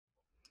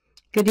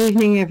Good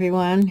evening,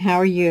 everyone. How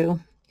are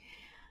you?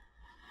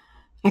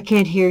 I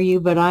can't hear you,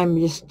 but I'm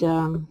just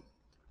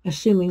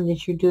assuming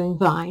that you're doing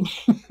fine.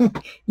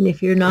 And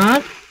if you're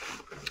not,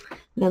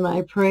 then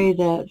I pray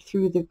that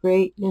through the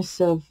greatness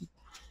of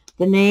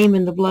the name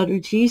and the blood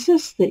of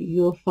Jesus, that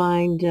you'll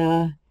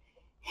find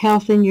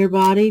health in your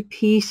body,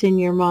 peace in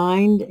your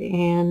mind,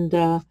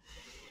 and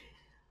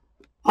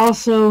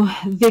also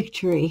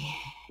victory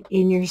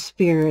in your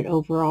spirit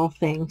over all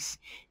things.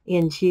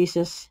 In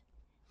Jesus'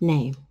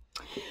 name.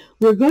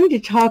 We're going to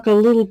talk a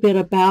little bit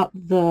about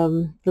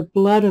the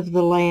blood of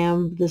the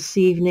Lamb this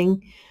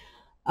evening.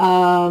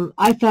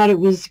 I thought it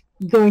was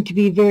going to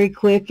be very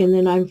quick, and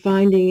then I'm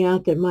finding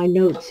out that my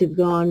notes have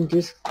gone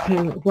just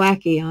kind of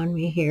wacky on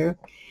me here.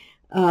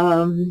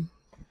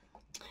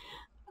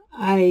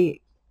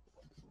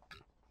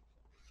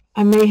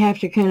 I may have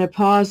to kind of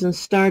pause and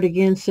start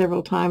again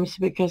several times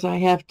because I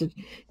have to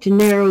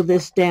narrow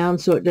this down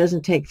so it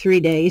doesn't take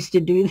 3 days to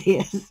do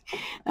this.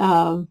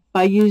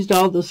 I used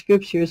all the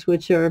scriptures,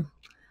 which are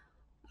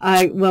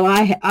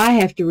I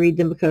have to read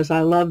them because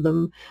I love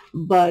them,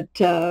 but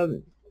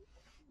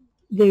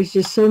there's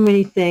just so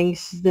many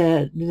things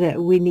that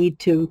we need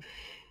to.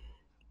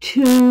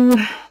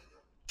 I'm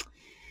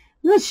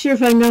not sure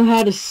if I know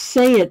how to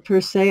say it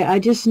per se. I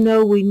just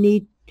know we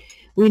need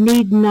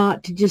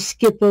not to just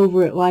skip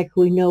over it like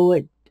we know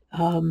it.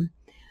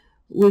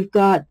 We've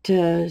got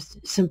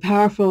some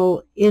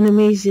powerful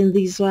enemies in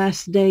these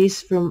last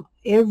days from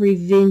every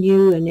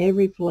venue and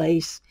every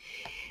place.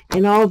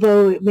 And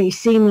although it may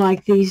seem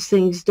like these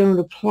things don't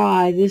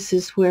apply, this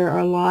is where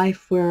our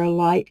life, where our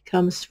light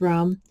comes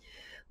from.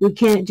 We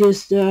can't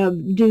just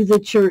do the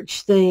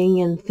church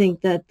thing and think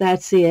that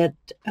that's it.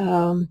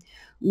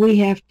 We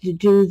have to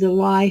do the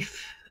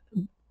life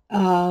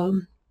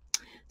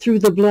through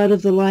the blood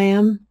of the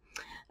Lamb,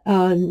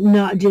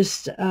 not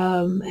just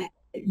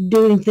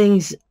doing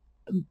things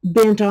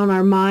bent on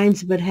our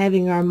minds, but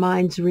having our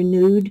minds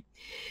renewed,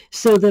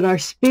 so that our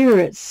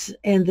spirits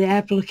and the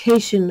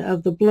application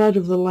of the blood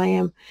of the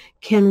Lamb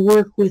can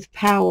work with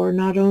power,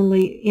 not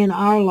only in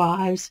our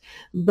lives,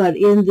 but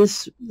in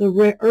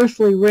the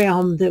earthly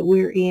realm that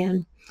we're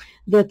in.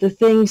 That the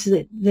things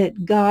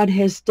that God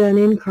has done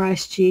in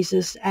Christ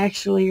Jesus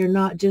actually are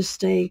not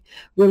just a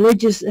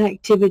religious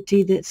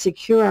activity that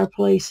secure our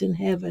place in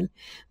heaven,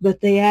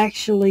 but they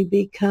actually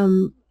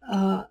become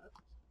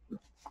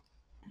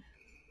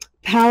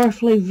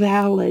powerfully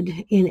valid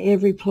in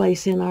every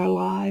place in our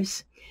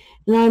lives.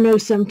 And I know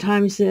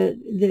sometimes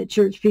that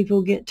church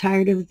people get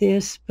tired of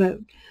this, but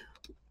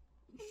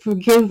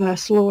forgive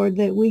us, Lord,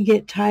 that we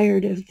get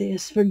tired of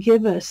this.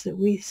 Forgive us that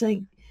we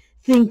think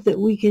that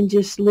we can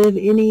just live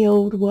any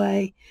old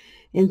way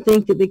and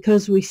think that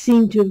because we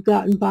seem to have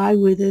gotten by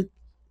with it,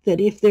 that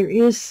if there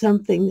is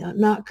something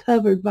not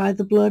covered by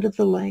the blood of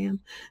the Lamb,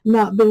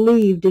 not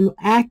believed and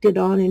acted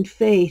on in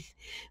faith,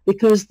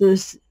 because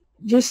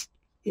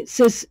it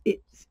says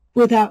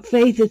without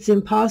faith it's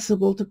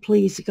impossible to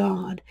please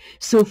God.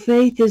 So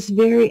faith is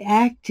very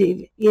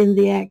active in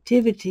the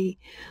activity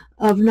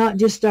of not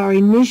just our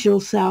initial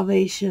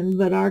salvation,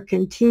 but our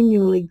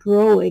continually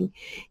growing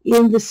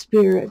in the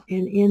Spirit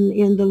and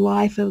in the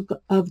life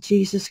of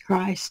Jesus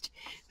Christ,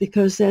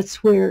 because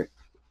that's where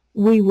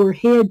we were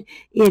hid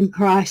in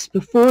Christ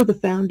before the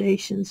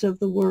foundations of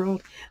the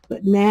world,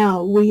 but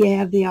now we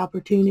have the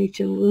opportunity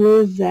to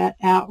live that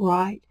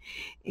outright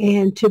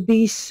and to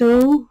be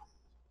so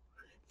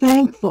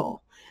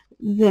thankful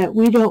that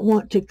we don't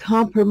want to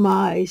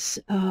compromise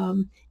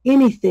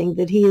anything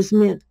that he has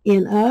meant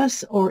in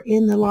us or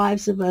in the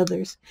lives of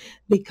others,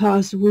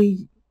 because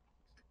we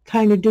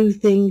kind of do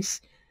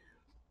things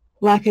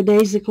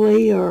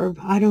lackadaisically, or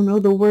I don't know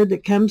the word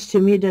that comes to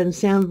me. It doesn't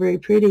sound very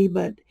pretty,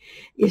 but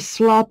is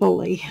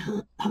sloppily.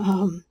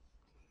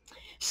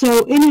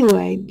 So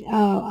anyway,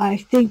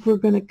 I think we're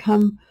going to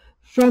come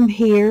from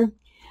here.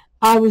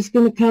 I was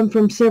going to come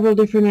from several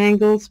different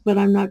angles, but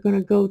I'm not going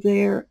to go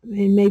there,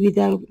 and maybe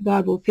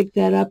God will pick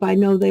that up. I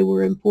know they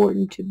were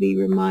important to be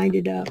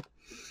reminded of,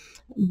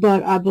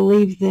 but I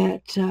believe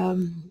that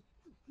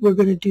we're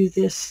going to do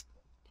this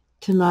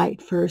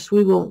tonight first.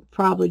 We won't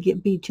probably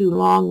be too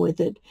long with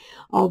it,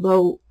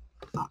 although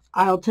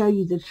I'll tell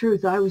you the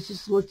truth. I was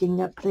just looking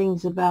up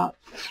things about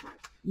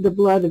the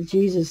blood of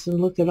Jesus,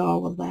 and look at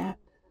all of that.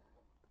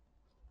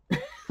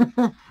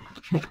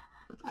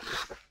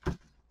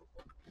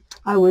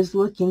 I was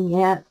looking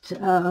at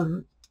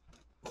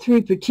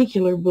 3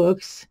 particular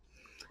books,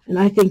 and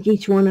I think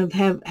each one of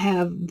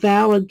have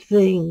valid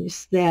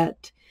things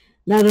that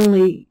not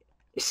only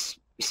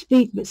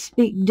speak, but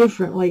speak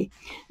differently.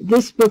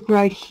 This book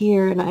right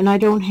here, and I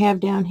don't have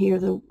down here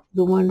the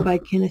one by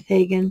Kenneth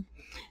Hagin,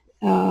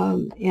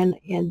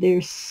 and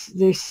there's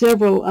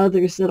several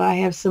others that I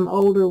have, some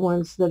older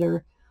ones that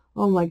are,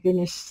 oh my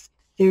goodness,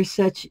 they're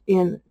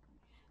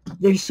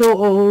so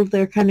old,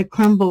 they're kind of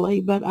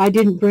crumbly, but I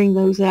didn't bring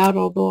those out,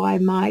 although I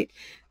might,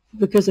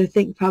 because I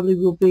think probably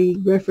we'll be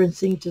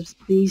referencing to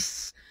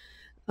these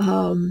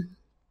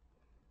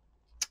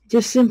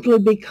just simply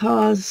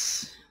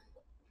because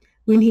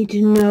we need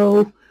to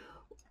know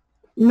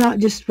not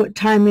just what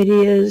time it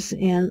is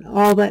and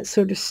all that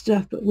sort of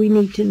stuff, but we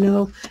need to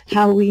know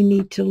how we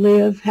need to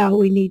live, how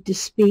we need to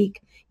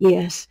speak,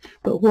 yes,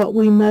 but what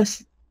we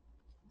must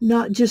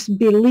not just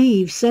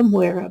believe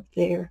somewhere up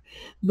there,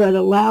 but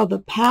allow the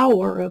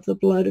power of the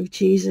blood of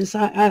Jesus.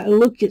 I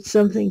looked at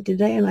something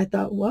today and I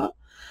thought, well,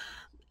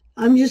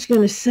 I'm just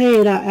going to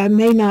say it. I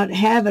may not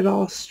have it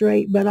all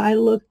straight, but I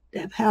looked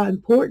at how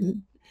important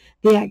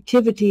the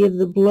activity of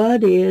the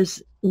blood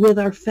is with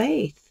our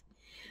faith.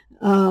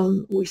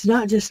 It's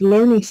not just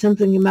learning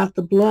something about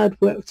the blood,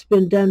 what's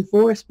been done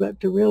for us, but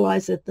to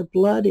realize that the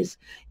blood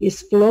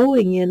is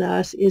flowing in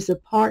us is a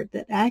part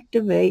that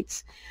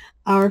activates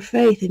our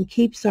faith and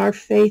keeps our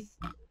faith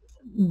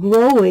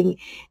growing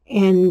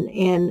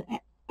and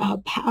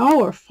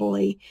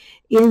powerfully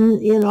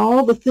in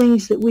all the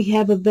things that we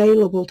have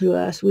available to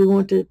us. We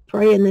want to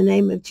pray in the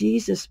name of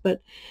Jesus,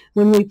 but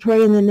when we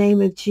pray in the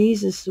name of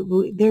Jesus,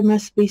 there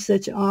must be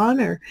such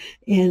honor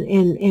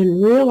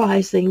and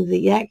realizing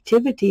the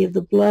activity of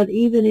the blood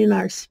even in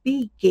our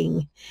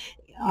speaking,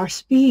 our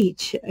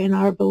speech and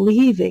our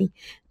believing,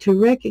 to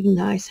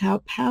recognize how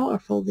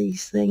powerful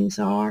these things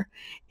are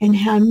and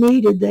how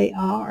needed they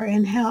are,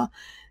 and how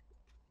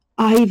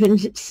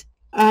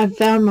I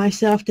found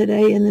myself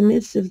today in the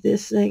midst of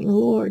this saying,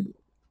 Lord,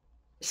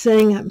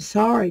 saying I'm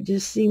sorry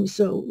just seems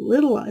so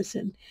little. I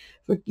said,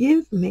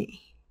 forgive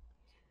me.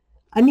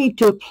 I need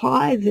to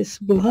apply this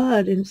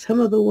blood in some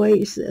of the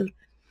ways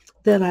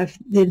that I've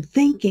been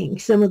thinking,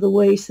 some of the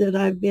ways that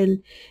I've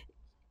been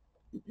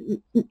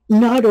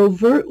not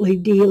overtly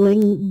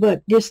dealing,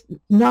 but just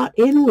not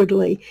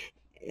inwardly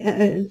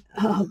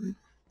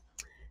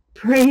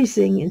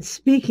praising and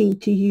speaking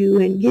to you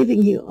and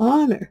giving you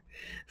honor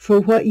for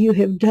what you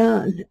have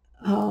done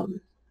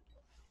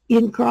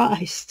in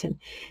Christ. And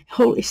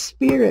Holy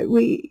Spirit,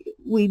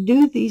 we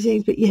do these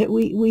things, but yet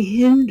we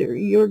hinder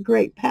your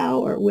great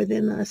power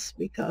within us,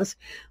 because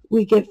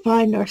we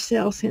find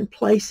ourselves in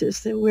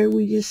places where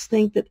we just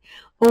think that,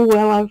 oh,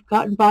 well, I've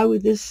gotten by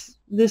with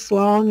this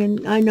long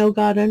and I know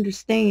God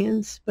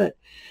understands, but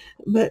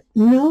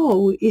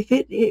no, if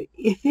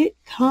it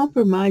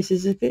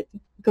compromises, if it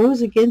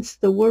goes against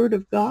the Word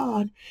of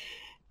God,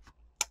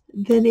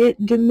 then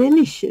it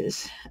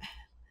diminishes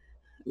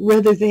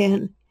rather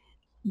than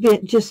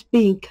just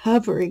being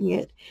covering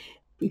it,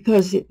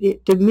 because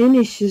it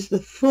diminishes the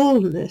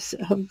fullness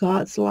of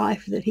God's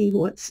life that he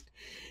wants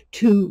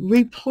to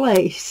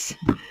replace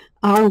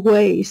our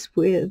ways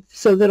with,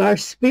 so that our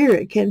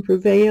spirit can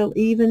prevail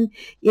even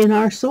in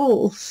our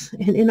souls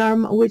and in our,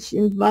 which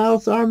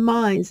involves our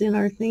minds, in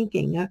our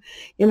thinking,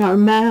 in our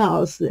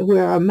mouths,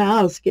 where our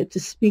mouths get to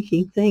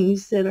speaking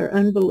things that are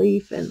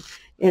unbelief and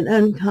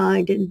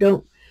unkind and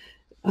don't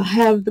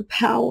have the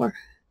power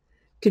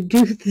to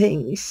do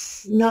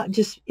things, not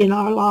just in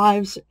our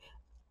lives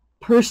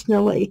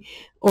personally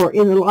or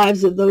in the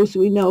lives of those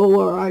we know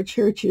or our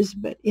churches,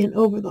 but in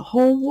over the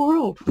whole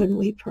world when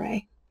we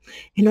pray.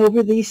 And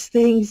over these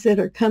things that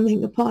are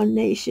coming upon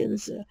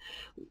nations,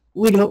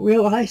 we don't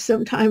realize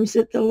sometimes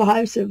that the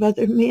lives of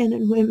other men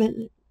and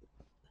women,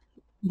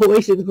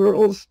 boys and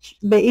girls,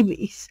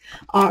 babies,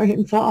 are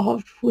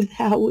involved with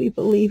how we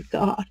believe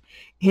God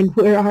and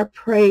where our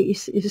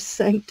praise is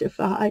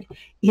sanctified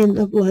in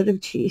the blood of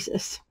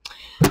Jesus.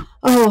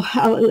 Oh,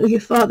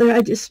 hallelujah. Father,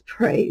 I just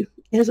pray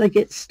as I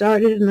get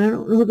started, and I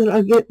don't know that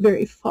I'll get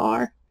very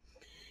far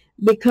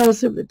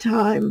because of the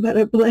time, but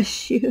I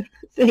bless you.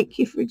 Thank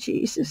you for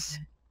Jesus.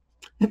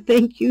 I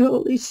thank you,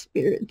 Holy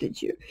Spirit,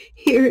 that you're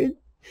here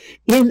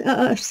in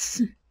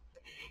us.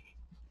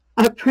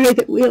 I pray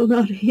that we'll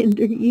not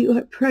hinder you.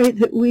 I pray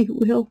that we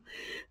will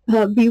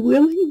be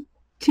willing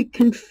to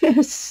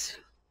confess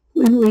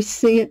when we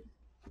sin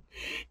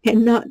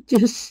and not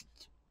just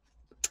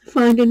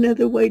find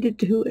another way to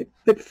do it,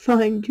 but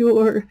find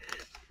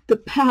the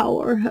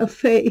power of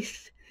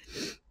faith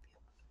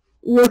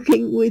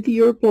working with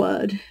your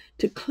blood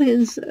to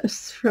cleanse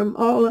us from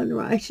all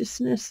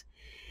unrighteousness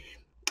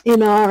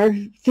in our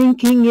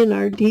thinking, in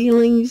our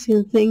dealings,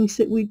 in things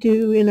that we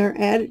do, in our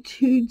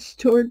attitudes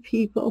toward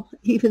people,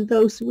 even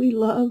those we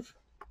love.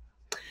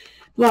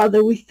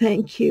 Father, we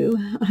thank you.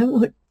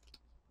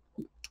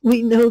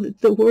 We know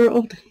that the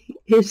world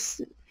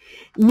is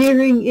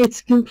nearing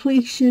its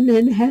completion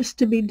and has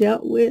to be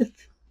dealt with.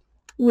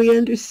 We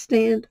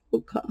understand, oh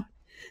God,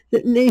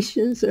 that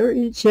nations are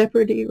in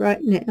jeopardy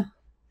right now.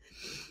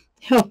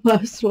 Help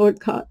us, Lord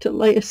God, to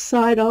lay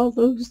aside all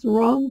those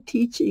wrong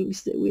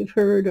teachings that we've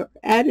heard or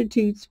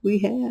attitudes we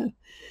have,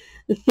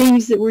 the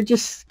things that were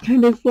just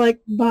kind of like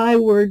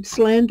byword,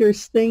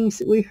 slanderous things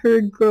that we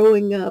heard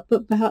growing up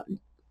about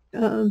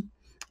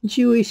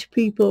Jewish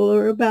people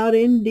or about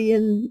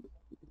Indian,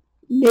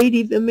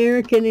 Native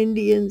American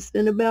Indians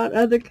and about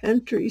other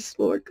countries,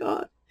 Lord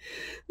God.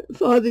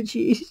 Father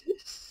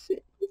Jesus,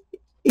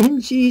 in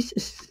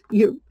Jesus,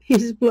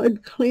 his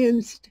blood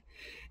cleansed,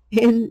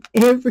 and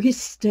every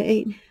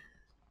stain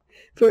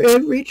for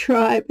every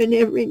tribe and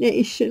every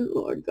nation,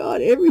 Lord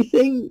God,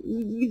 everything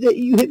that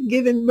you have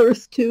given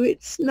birth to,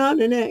 it's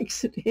not an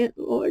accident,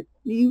 Lord.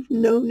 You've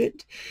known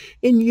it,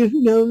 and you've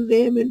known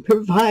them and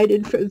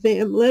provided for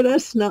them. Let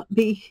us not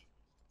be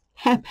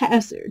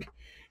haphazard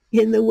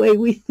in the way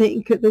we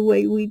think or the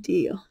way we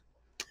deal.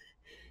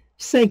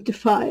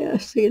 Sanctify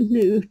us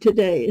anew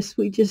today as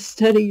we just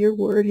study your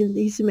word in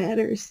these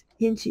matters.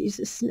 In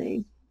Jesus'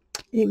 name,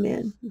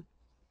 amen.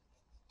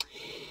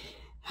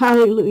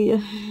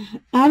 Hallelujah.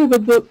 Out of a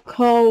book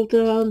called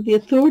The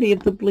Authority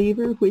of the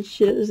Believer,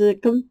 which is a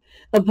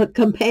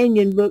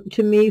companion book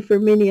to me for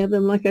many of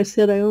them. Like I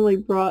said, I only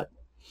brought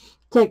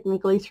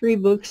technically 3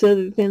 books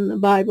other than the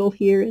Bible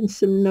here and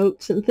some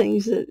notes and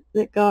things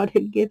that God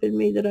had given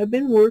me that I've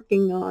been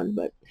working on,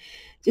 but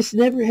just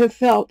never have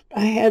felt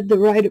I had the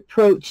right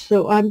approach.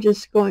 So I'm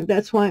just going,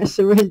 that's why I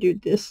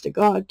surrendered this to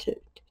God, to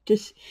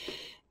just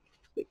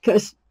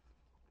because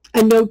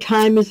I know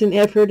time is an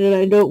effort and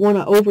I don't want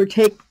to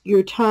overtake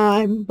your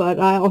time, but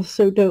I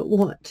also don't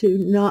want to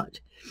not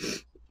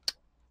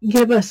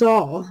give us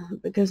all,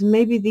 because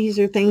maybe these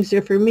are things that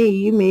are for me.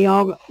 You may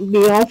all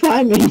be all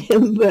fine with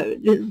them, but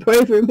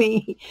pray for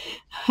me.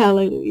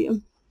 Hallelujah.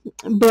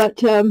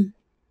 But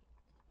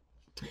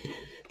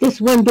this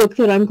one book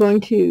that I'm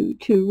going to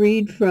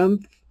read from,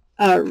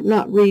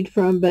 not read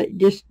from, but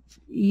just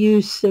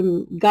use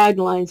some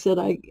guidelines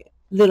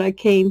that I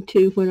came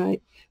to when I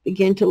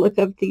began to look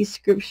up these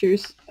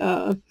scriptures.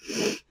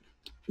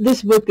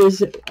 This book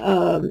is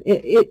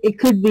it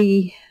could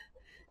be,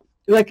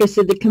 like I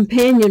said, the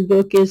companion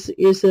book is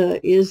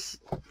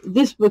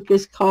this book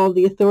is called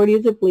The Authority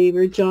of the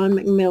Believer, John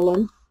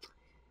McMillan.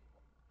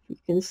 You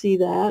can see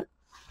that.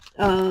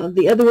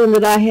 The other one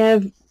that I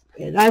have,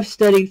 and I've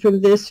studied from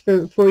this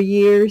for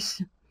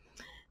years,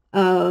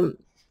 but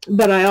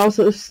I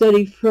also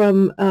studied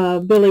from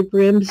Billy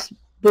Brim's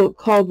book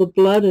called The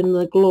Blood and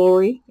the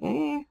Glory.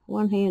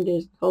 One hand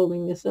is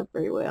holding this up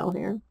very well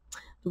here.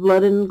 The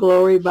Blood and the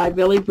Glory by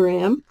Billy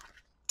Brim.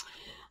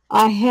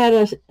 I had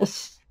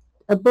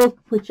a book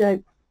which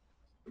it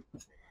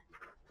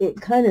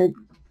kind of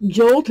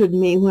jolted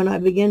me when I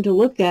began to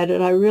look at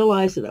it. I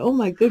realized that, oh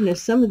my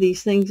goodness, some of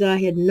these things I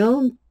had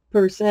known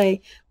per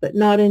se, but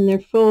not in their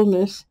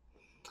fullness.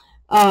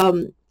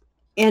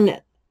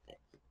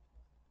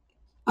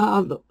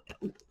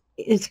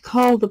 It's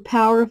called The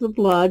Power of the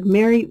Blood.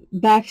 Mary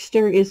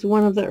Baxter is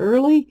one of the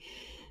early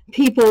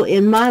people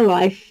in my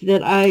life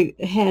that I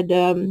had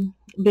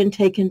been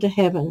taken to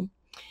heaven.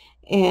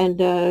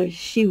 And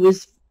she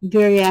was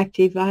very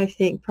active, I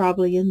think,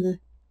 probably in the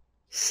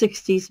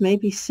 60s,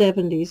 maybe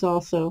 70s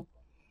also.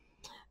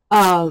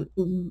 And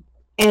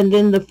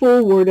then the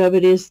foreword of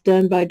it is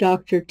done by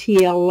Dr.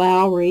 T.L.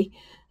 Lowry,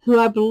 who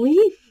I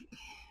believe,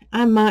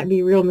 I might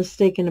be real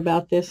mistaken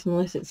about this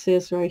unless it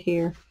says right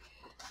here.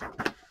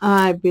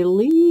 I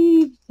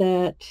believe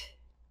that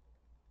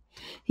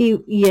he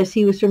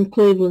was from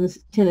Cleveland,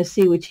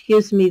 Tennessee, which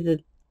gives me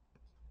the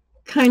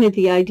kind of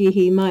the idea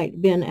he might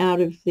have been out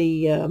of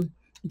the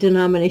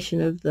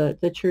denomination of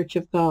the Church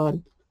of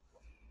God.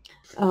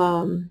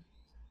 And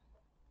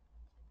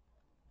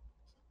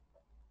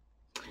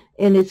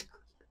it's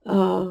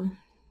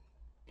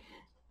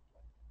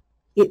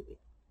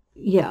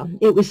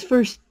it was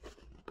first,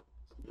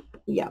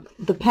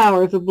 The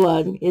Power of the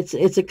Blood.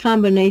 It's a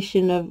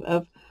combination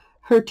of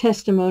her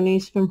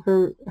testimonies from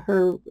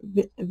her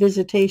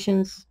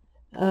visitations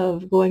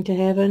of going to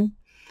heaven,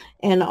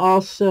 and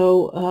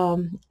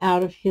also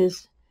out of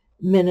his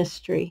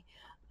ministry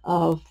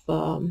of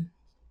and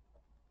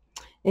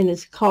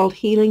it's called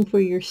Healing for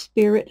Your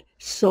Spirit,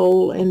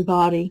 Soul, and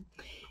Body.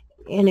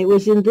 And it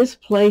was in this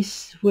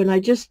place when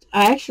I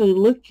actually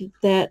looked at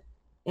that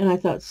and I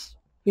thought,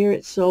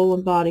 spirit, soul,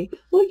 and body.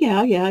 Well,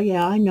 yeah,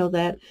 I know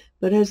that.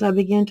 But as I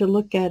began to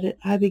look at it,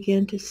 I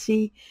began to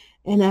see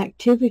an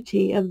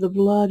activity of the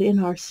blood in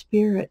our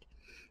spirit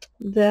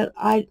that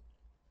I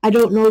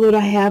don't know that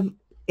I have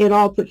it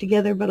all put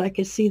together, but I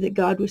could see that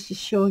God was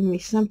just showing me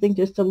something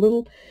just a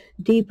little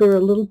deeper, a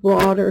little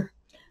broader,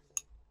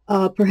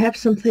 perhaps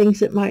some things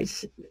that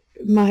might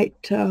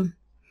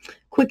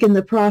quicken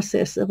the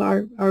process of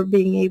our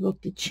being able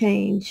to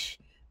change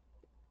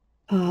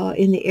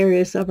in the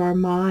areas of our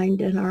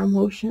mind and our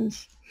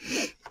emotions.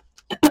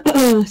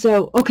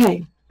 So,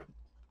 okay,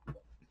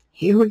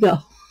 here we go.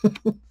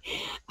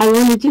 I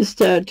wanted just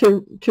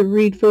to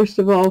read first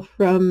of all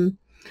from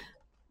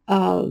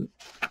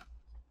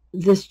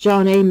this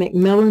John A.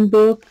 McMillan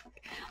book.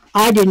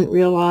 I didn't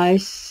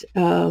realize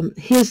he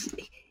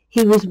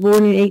was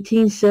born in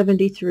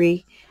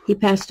 1873. He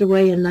passed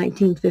away in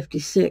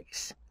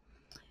 1956.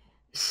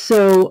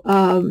 So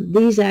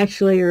these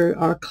actually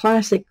are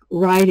classic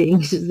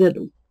writings that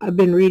I've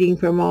been reading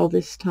from all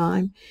this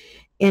time,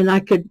 and I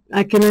can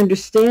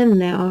understand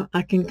now.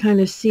 I can kind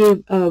of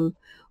see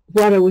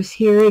what I was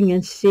hearing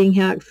and seeing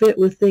how it fit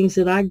with things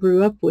that I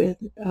grew up with.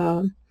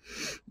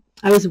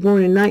 I was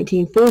born in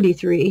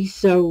 1943,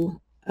 so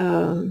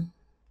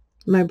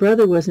My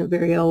brother wasn't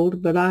very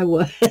old, but I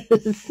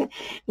was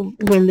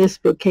when this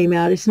book came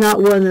out. It's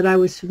not one that I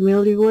was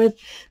familiar with.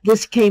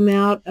 This came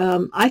out,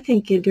 I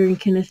think, during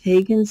Kenneth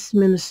Hagin's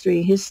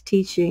ministry, his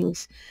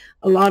teachings,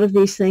 a lot of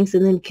these things.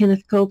 And then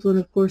Kenneth Copeland,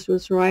 of course,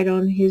 was right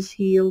on his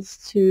heels,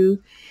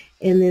 too.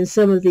 And then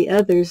some of the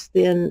others,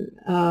 then,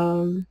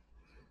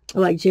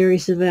 like Jerry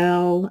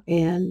Savelle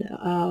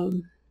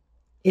and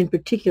in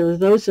particular,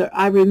 those are,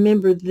 I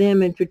remember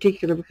them in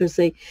particular because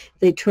they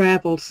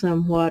traveled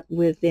somewhat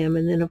with them.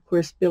 And then, of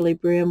course, Billy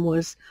Brim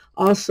was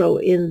also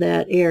in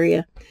that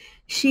area.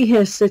 She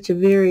has such a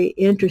very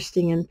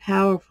interesting and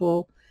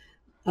powerful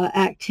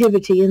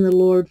activity in the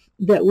Lord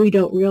that we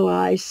don't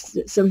realize.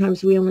 That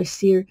sometimes we only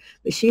see her,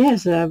 but she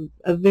has a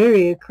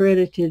very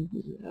accredited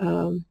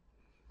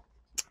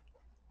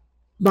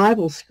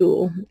Bible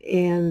school,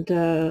 and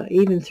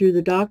even through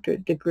the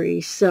doctorate degree.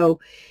 So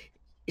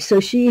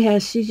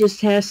she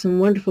just has some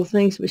wonderful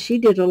things, but she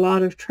did a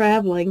lot of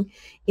traveling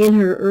in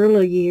her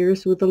early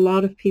years with a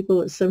lot of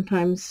people that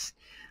sometimes,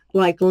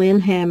 like Lynn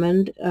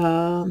Hammond,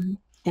 and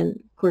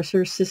of course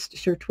her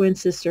twin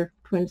sister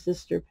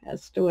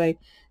passed away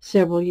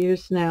several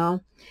years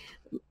now.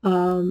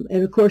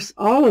 And of course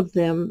all of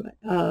them,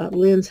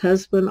 Lynn's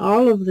husband,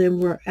 all of them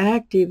were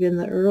active in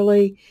the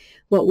early,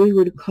 what we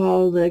would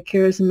call the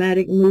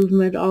charismatic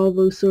movement, all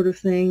those sort of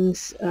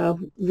things.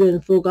 Then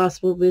Full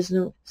Gospel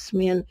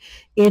businessmen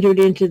entered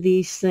into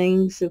these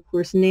things. Of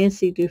course,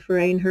 Nancy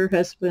Dufresne, her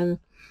husband,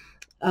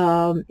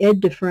 Ed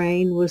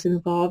Dufresne, was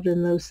involved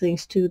in those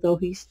things too, though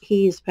he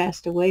has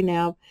passed away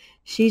now.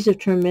 She's a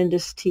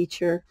tremendous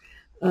teacher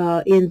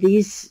in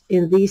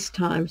these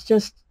times.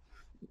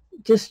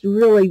 Just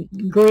really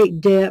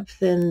great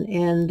depth,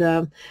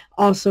 and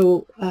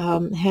also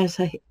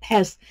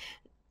has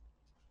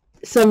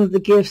some of the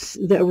gifts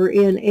that were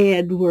in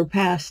Ed were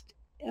passed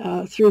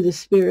through the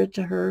Spirit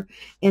to her,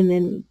 and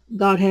then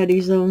God had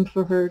his own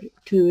for her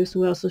too as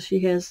well. So she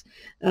has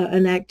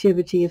an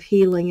activity of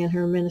healing in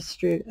her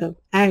ministry, of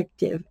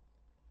activity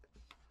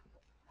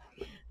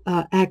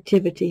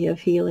of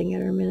healing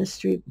in her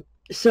ministry.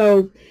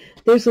 So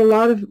there's a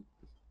lot of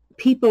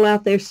people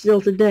out there still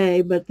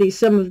today, but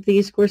some of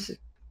these, of course,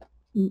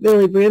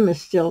 Billy Brim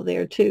is still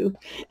there too.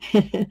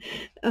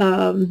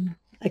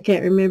 I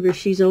can't remember if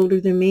she's older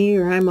than me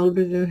or I'm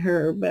older than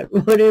her, but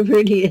whatever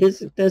it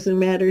is, it doesn't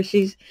matter.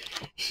 She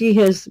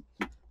has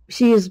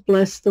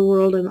blessed the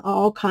world in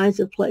all kinds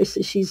of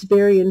places. She's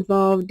very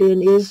involved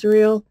in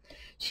Israel.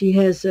 She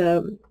has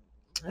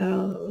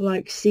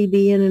like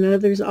CBN and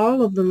others.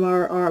 All of them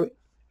are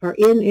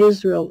in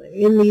Israel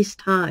in these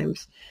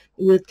times,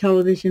 with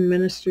television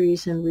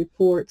ministries and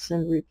reports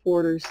and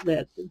reporters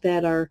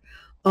that are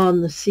on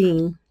the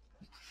scene.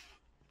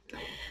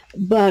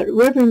 But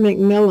Reverend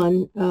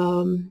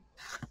McMillan,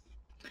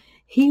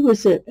 he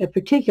was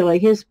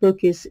his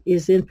book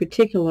is in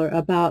particular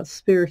about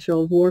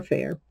spiritual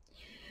warfare.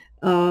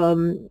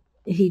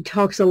 He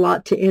talks a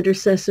lot to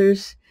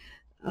intercessors,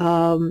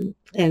 and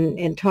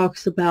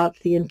talks about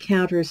the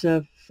encounters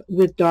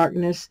with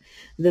darkness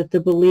that the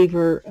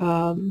believer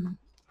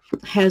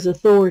has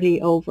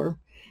authority over,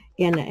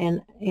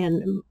 and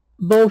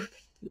both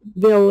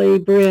Billy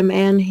Brim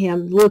and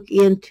him look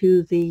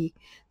into the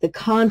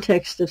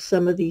context of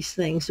some of these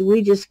things.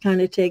 We just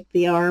kind of take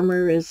the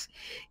armor as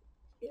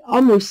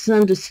almost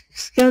Sunday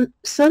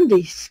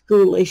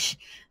schoolish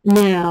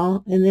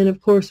now, and then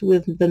of course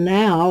with the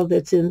now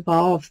that's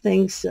involved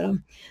things.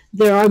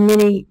 There are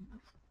many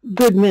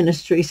good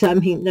ministries. I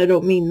mean, I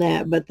don't mean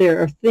that, but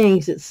there are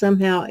things that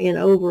somehow in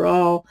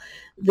overall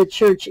the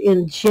church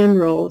in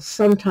general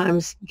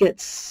sometimes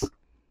gets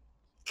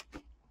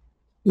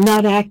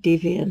not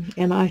active in,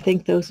 and I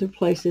think those are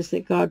places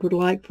that God would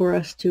like for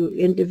us to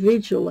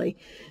individually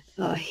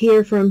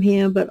hear from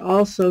him, but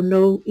also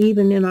know,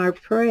 even in our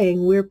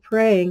praying, we're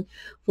praying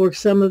for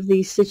some of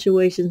these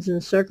situations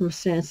and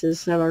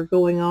circumstances that are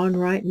going on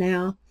right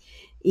now.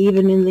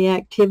 Even in the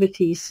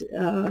activities,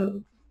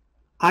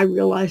 I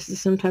realize that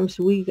sometimes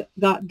we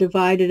got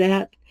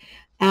divided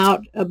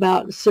out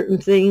about certain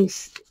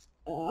things,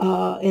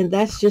 and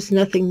that's just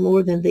nothing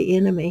more than the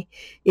enemy.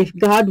 If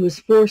God was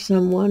for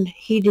someone,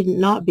 he did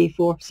not be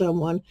for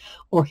someone,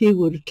 or he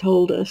would have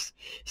told us.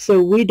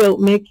 So we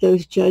don't make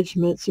those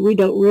judgments. We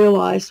don't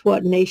realize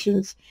what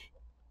nations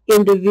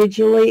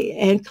individually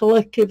and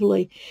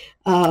collectively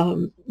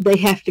they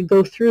have to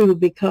go through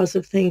because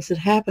of things that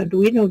happened.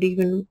 We don't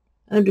even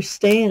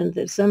understand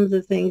that some of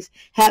the things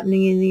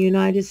happening in the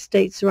United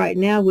States right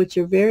now, which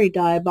are very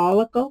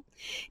diabolical,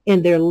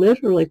 and they're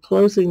literally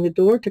closing the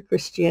door to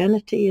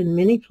Christianity in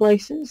many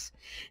places.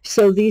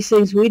 So these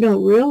things, we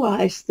don't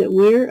realize that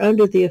we're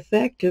under the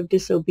effect of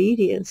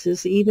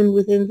disobediences, even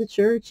within the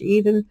church,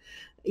 even,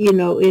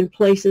 in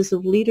places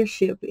of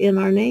leadership in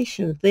our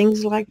nation,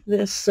 things like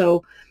this.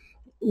 So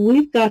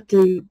we've got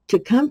to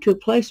come to a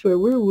place where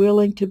we're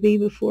willing to be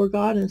before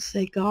God and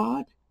say,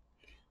 God,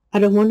 I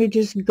don't want to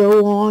just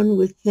go on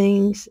with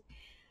things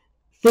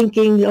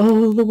thinking,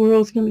 oh, the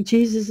world's going to,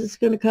 Jesus is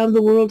going to come,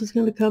 the world is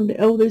going to come,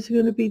 oh, there's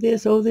going to be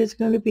this, oh, there's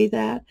going to be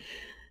that.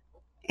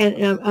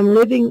 and I'm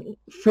living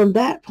from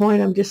that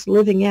point. I'm just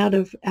living out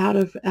of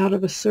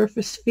a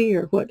surface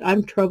fear, what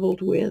I'm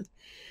troubled with,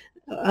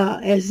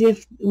 as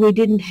if we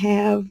didn't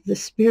have the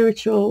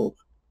spiritual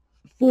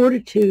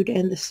fortitude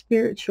and the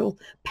spiritual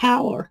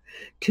power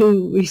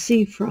to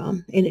receive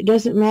from. And it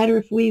doesn't matter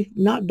if we've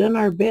not done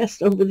our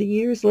best over the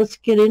years. Let's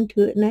get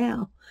into it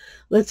now.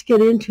 Let's get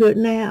into it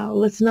now.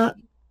 Let's not,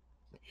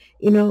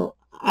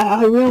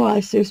 I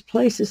realize there's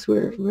places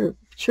where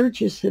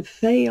churches have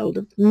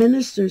failed,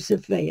 ministers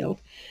have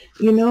failed.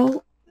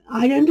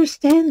 I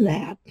understand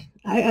that.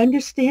 I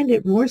understand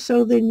it more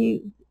so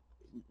than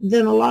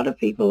a lot of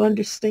people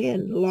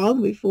understand.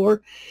 Long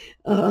before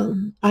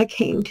I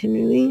came to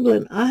New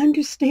England, I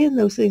understand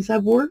those things.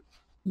 I've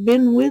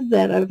been with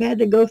that. I've had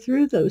to go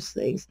through those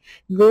things.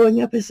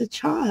 Growing up as a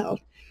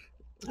child,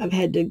 I've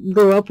had to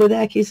grow up with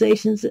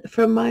accusations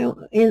from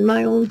in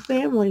my own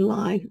family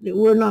line that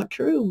were not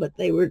true, but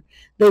they were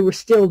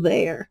still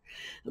there.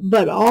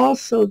 But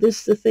also, the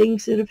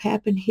things that have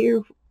happened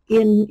here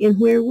in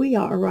where we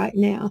are right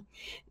now.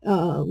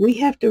 We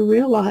have to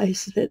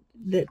realize that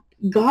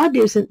God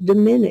isn't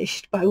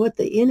diminished by what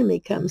the enemy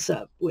comes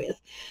up with.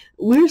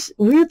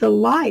 We're the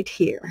light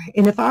here,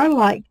 and if our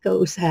light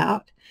goes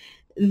out,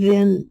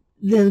 then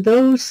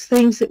those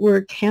things that were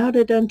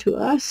accounted unto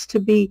us to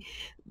be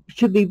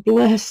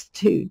blessed,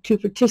 to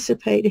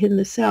participate in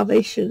the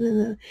salvation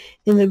and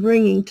in the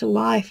bringing to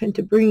life and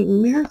to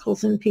bringing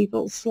miracles in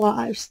people's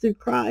lives through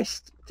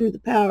Christ, through the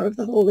power of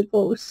the Holy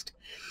Ghost.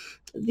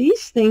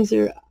 These things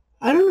are,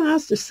 I don't know how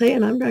else to say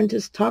it. I'm going to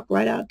just talk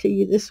right out to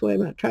you this way.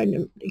 I'm not trying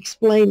to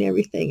explain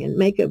everything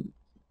and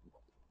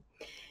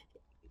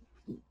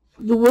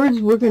the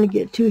words we're going to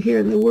get to here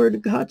in the Word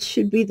of God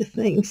should be the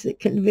things that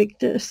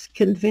convict us,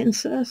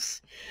 convince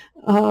us,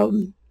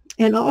 and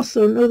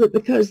also know that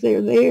because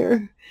they're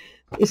there,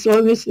 as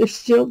long as they're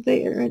still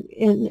there and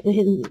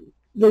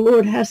the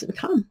Lord hasn't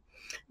come,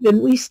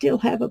 then we still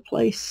have a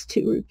place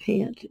to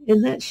repent.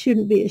 And that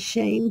shouldn't be a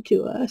shame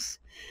to us.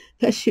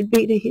 That should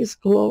be to His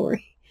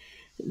glory,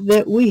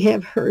 that we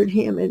have heard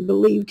Him and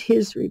believed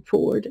His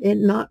report,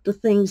 and not the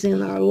things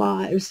in our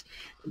lives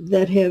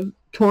that have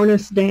torn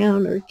us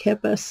down or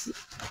kept us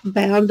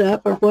bound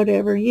up or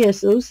whatever. Yes,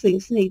 those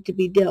things need to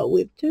be dealt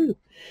with too.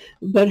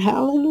 But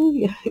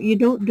hallelujah, you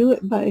don't do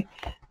it by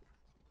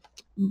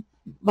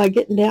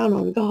getting down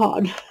on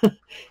God.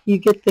 You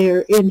get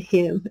there in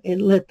Him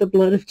and let the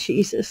blood of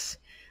Jesus,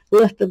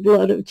 let the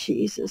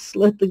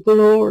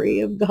glory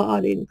of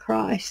God in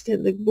Christ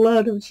and the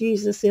blood of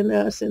Jesus in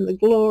us and the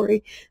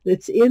glory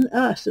that's in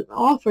us and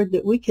offered,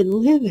 that we can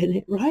live in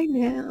it right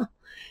now.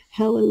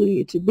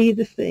 Hallelujah, to be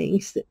the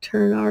things that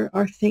turn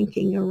our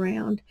thinking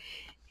around.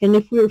 And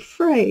if we're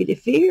afraid,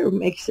 if fear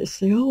makes us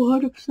say, oh,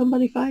 what if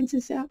somebody finds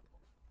us out?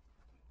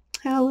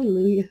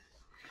 Hallelujah.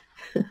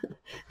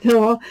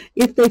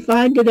 If they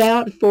find it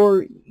out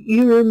for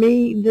you or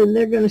me, then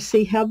they're going to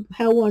see how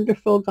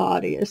wonderful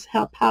God is,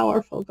 how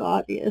powerful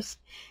God is.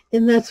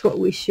 And that's what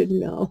we should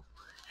know.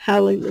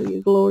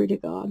 Hallelujah. Glory to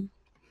God.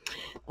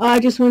 I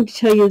just wanted to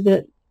tell you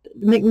that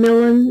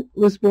Macmillan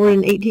was born in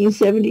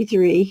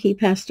 1873. He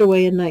passed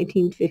away in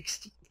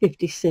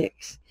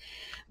 1956.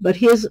 But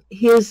his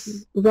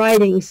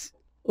writings,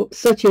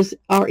 such as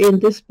are in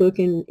this book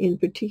in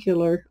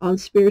particular on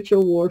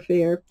spiritual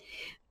warfare,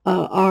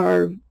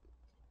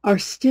 are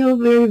still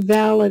very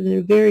valid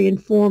and very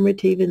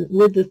informative, and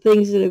with the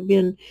things that have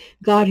been,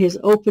 God has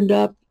opened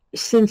up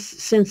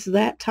since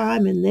that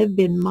time, and they've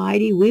been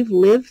mighty. We've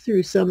lived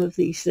through some of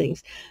these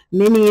things.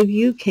 Many of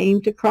you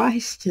came to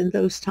Christ in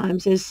those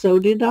times, as so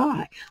did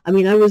I. I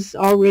mean, I was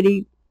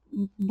already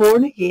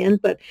born again,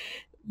 but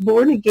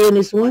born again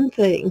is one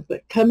thing,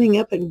 but coming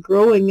up and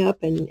growing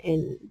up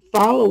and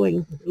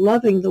following,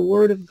 loving the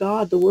Word of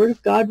God. The Word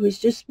of God was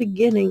just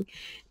beginning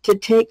to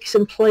take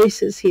some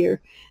places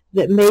here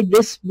that made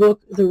this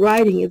book, the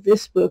writing of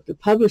this book, the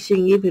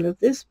publishing even of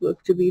this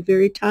book, to be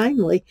very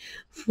timely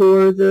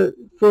for the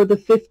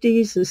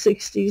 50s, the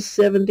 60s,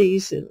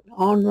 70s, and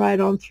right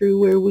on through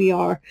where we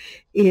are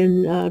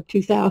in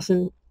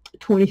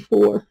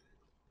 2024.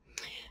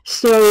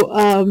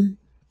 So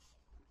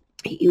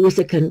he was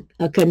a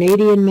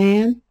Canadian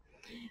man.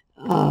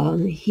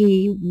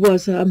 He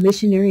was a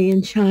missionary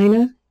in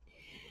China,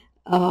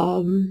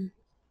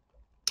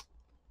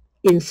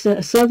 in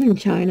southern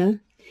China.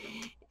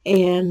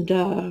 And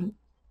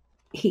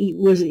he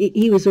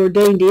was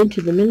ordained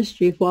into the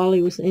ministry while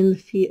he was in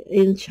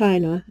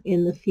China,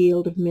 in the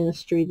field of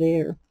ministry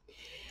there.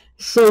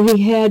 So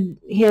he had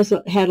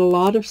a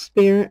lot of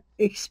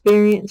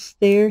experience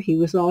there. He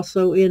was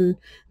also in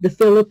the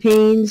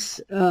Philippines.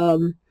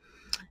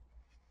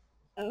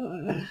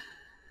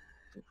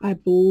 I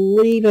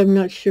believe, I'm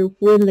not sure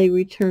when he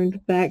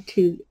returned back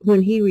to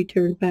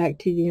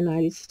the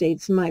United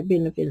States. It might have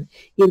been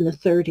in the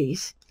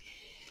 30s.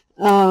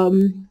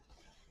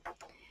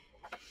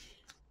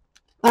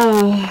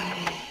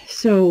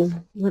 So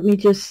let me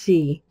just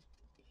see.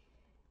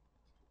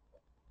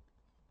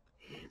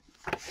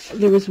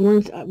 There was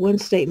one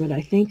statement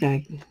I think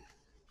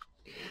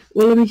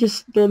well, let me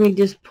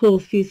just pull a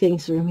few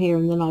things from here,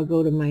 and then I'll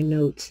go to my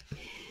notes.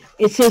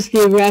 it says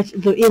in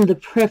the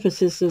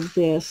prefaces of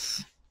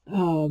this,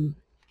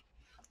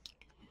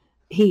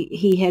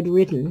 he had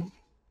written,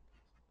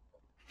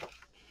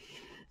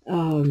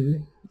 I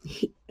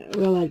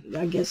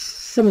guess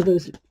some of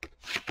those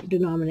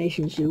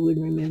denominations you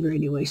wouldn't remember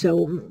anyway, so I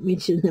won't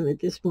mention them at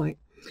this point.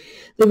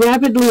 The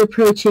rapidly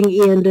approaching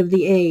end of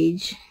the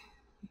age,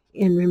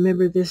 and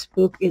remember this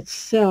book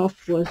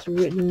itself was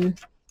written,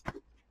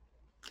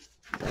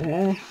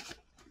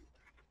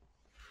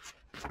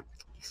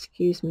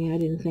 excuse me, I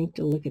didn't think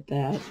to look at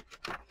that.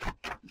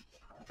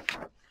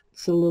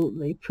 It's a little,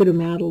 they put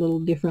them out a little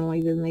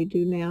differently than they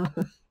do now.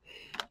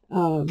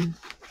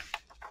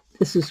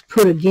 This was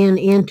put again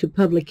into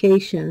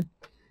publication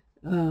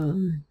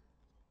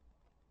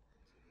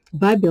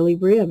by Billy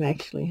Graham,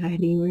 actually. I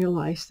hadn't even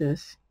realized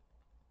this.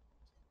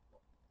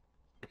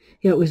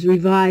 It was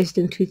revised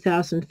in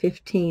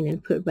 2015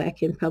 and put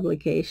back in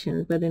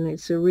publication, but in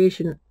its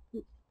original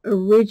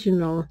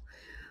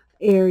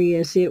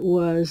areas, it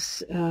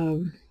was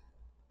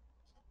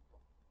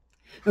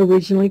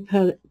originally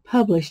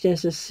published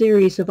as a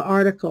series of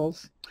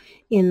articles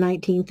in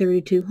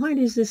 1932. Why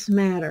does this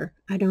matter?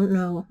 I don't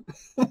know.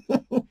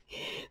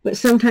 But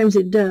sometimes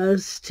it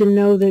does, to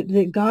know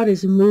that God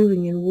is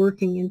moving and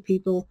working in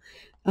people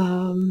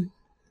from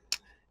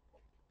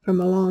a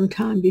long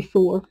time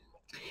before.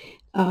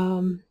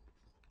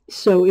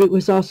 So it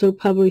was also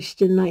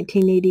published in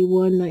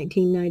 1981,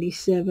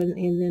 1997,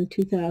 and then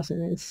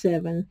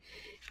 2007.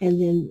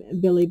 And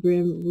then Billy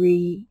Graham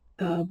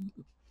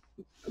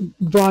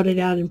brought it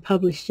out and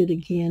published it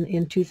again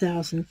in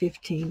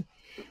 2015.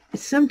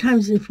 It's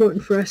sometimes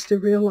important for us to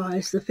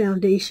realize the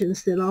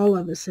foundations that all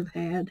of us have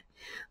had.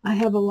 I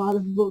have a lot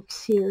of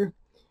books here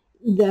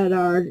that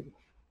are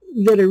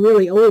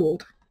really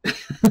old.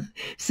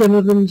 Some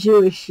of them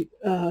Jewish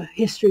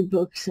history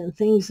books and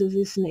things of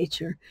this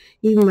nature.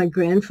 Even my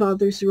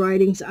grandfather's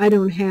writings. I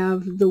don't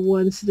have the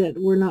ones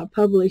that were not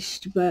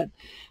published, but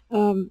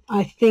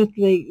I think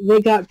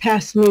they got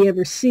past me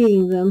ever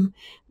seeing them.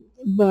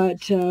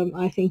 But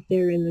I think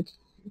they're in the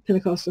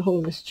Pentecostal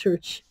Holiness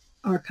Church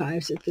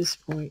archives at this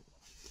point,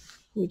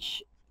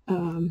 which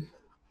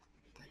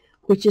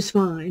is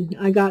fine.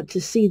 I got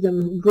to see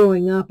them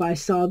growing up. I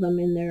saw them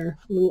in their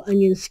little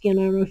onion skin.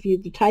 I don't know if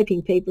the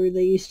typing paper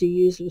they used to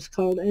use was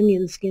called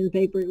onion skin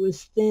paper. It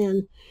was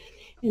thin.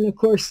 And of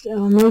course,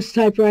 most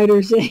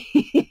typewriters,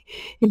 it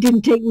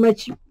didn't take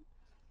much.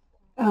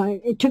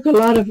 It took a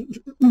lot of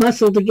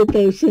muscle to get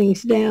those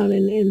things down,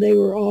 and they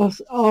were all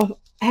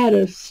had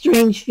a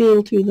strange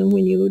feel to them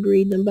when you would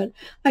read them. But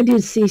I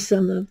did see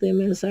some of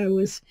them as I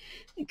was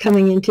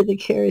coming into the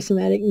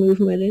charismatic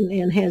movement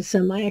and had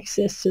some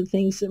access to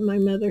things that my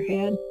mother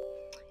had.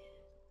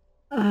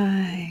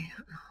 I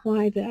don't know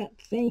why that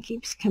thing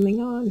keeps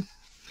coming on,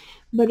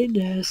 but it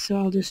does, so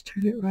I'll just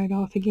turn it right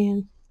off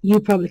again. You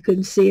probably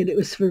couldn't see it. It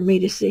was for me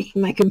to see,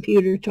 my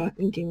computer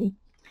talking to me.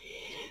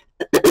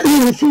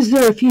 It says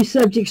there are a few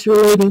subjects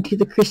relating to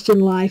the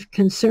Christian life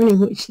concerning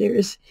which there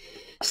is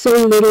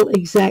so little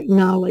exact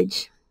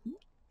knowledge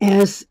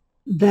as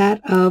that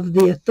of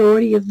the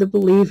authority of the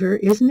believer,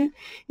 isn't it?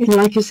 And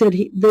like I said,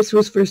 this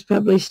was first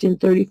published in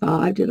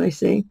 35, did I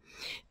say?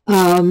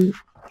 And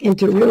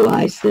to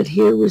realize that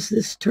here was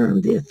this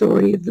term, the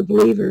authority of the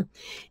believer.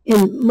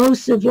 And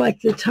most of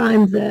like the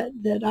time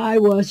that I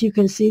was, you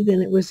can see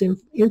then it was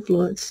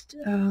influenced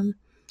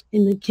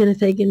in the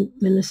Kenneth Hagin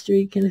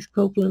ministry, Kenneth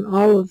Copeland,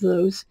 all of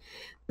those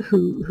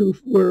who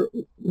were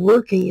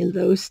working in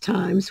those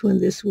times when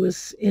this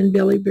was in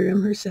Billy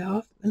Graham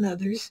herself and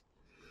others.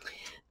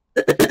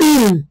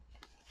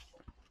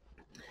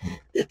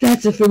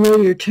 That's a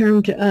familiar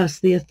term to us,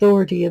 the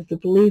authority of the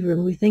believer,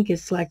 and we think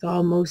it's like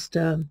almost,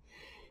 but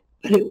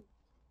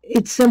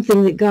it's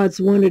something that God's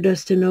wanted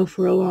us to know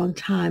for a long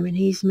time, and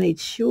He's made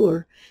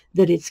sure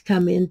that it's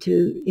come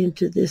into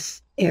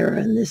this era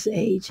and this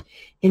age,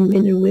 and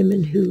men and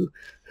women who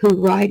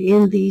write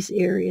in these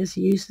areas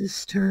use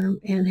this term,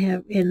 and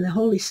the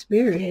Holy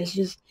Spirit has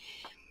just,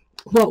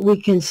 what we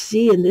can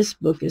see in this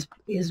book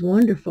is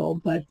wonderful,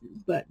 but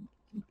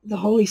the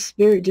Holy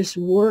Spirit just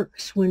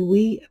works when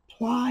we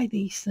apply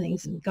these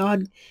things, and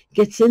God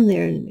gets in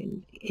there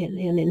and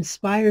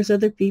inspires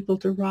other people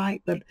to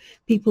write, but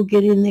people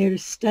get in there to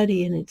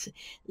study, and it's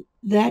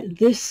that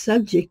this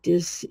subject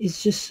is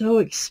just so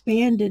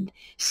expanded,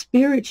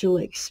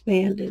 spiritually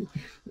expanded,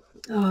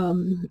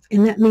 and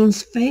that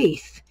means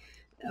faith.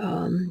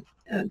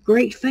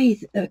 Great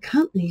faith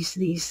accompanies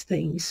these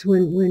things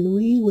when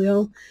we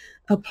will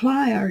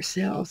apply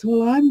ourselves.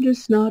 Well, I'm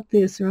just not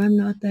this or I'm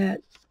not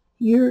that.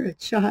 You're a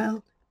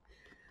child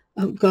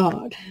of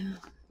God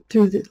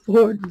through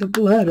the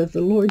blood of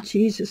the Lord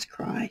Jesus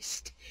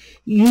Christ.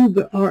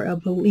 You are a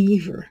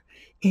believer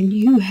and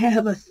you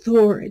have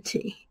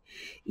authority.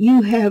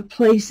 You have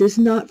places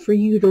not for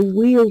you to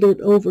wield it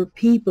over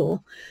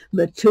people,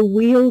 but to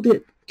wield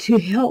it to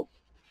help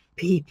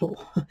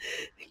people,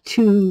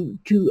 to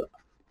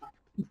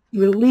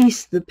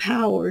release the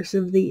powers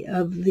of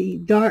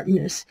the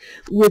darkness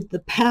with the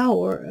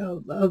power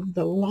of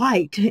the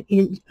light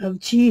of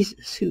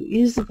Jesus, who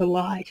is the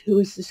light, who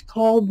is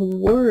called the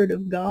Word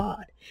of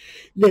God,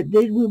 that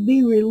they will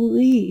be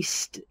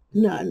released,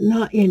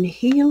 not in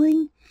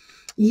healing.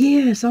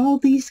 Yes, all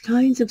these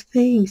kinds of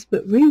things,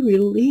 but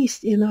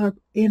re-released in our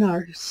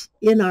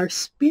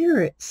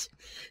spirits,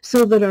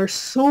 so that our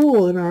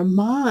soul and our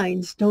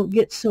minds don't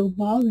get so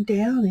bogged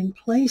down in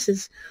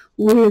places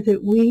where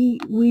that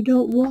we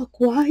don't walk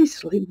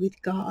wisely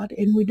with God,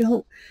 and we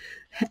don't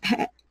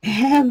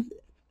have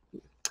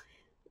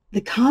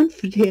the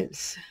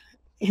confidence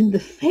and the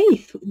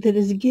faith that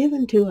is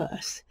given to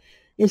us.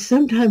 And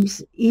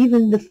sometimes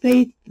even the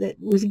faith that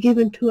was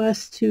given to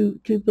us to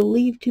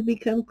believe, to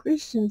become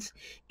Christians,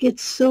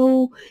 gets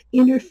so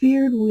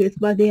interfered with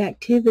by the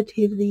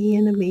activity of the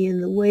enemy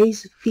and the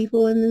ways of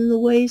people, and in the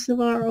ways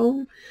of our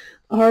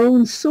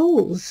own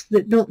souls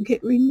that don't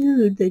get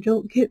renewed, they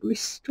don't get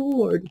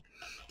restored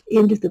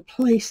into the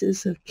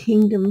places of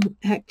kingdom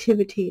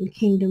activity and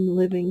kingdom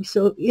living.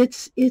 So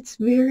it's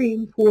very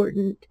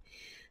important,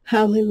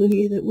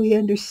 hallelujah, that we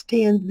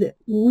understand that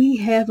we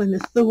have an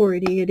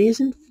authority. It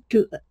isn't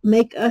to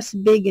make us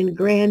big and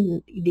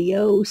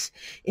grandiose,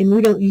 and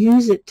we don't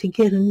use it to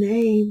get a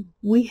name.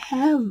 We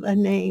have a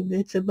name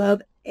that's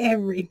above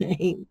every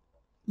name.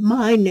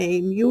 My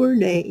name, your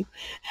name,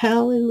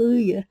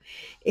 hallelujah.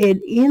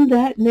 And in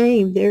that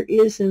name there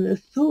is an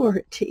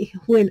authority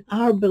when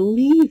our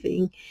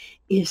believing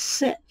is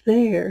set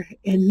there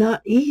and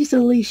not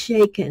easily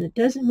shaken. It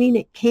doesn't mean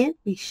it can't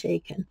be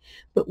shaken,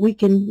 but we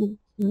can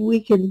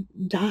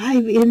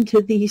dive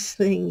into these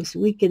things.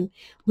 We can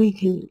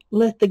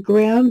let the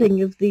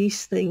grounding of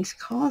these things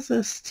cause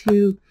us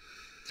to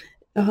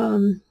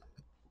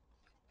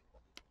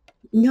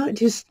not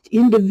just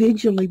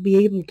individually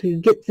be able to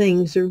get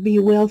things or be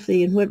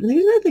wealthy and what.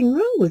 There's nothing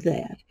wrong with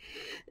that,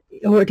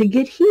 or to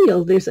get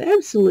healed. There's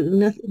absolutely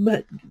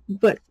nothing.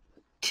 But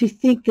to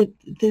think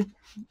that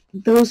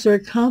those are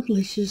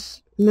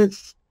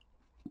accomplishments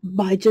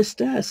by just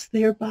us,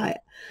 thereby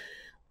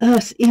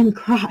us in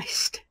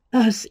Christ,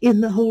 us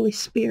in the Holy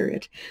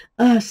Spirit,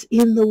 us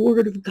in the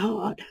Word of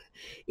God.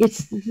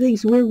 It's the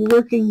things we're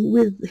working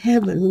with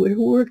heaven. We're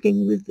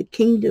working with the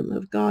kingdom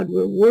of God.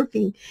 We're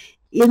working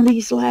in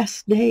these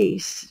last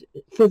days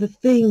for the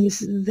things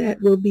that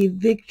will be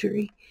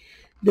victory,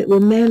 that will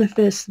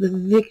manifest the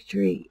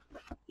victory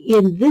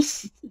in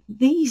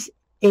these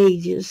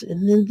ages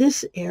and in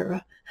this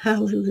era.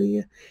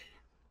 Hallelujah.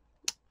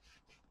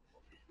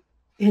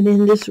 And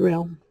in this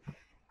realm.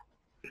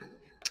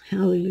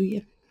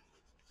 Hallelujah.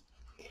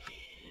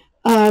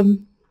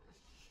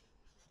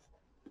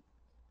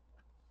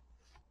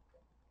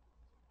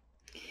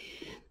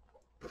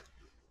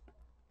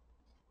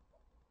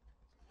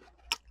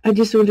 I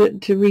just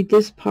wanted to read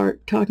this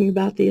part talking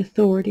about the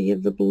authority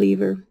of the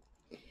believer.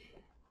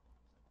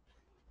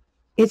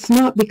 It's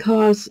not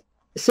because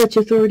such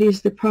authority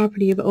is the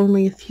property of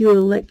only a few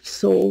elect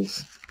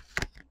souls.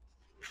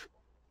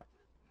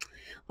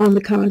 On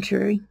the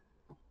contrary,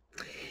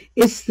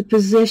 it's the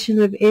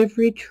possession of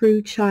every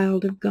true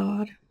child of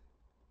God.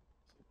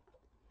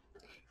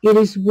 It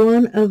is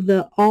one of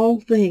the all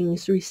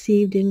things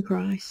received in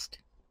Christ.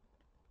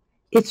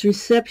 Its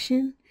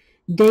reception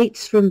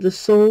dates from the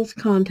soul's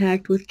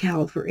contact with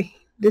Calvary.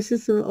 This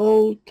is an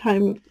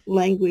old-time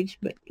language,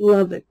 but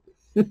love it.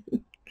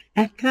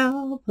 At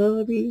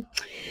Calvary.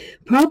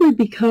 Probably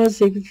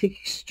because of the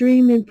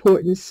extreme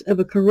importance of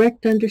a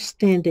correct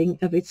understanding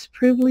of its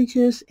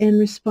privileges and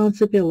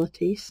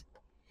responsibilities,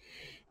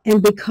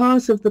 and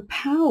because of the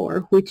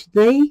power which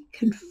they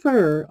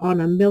confer on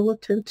a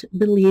militant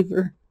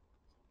believer.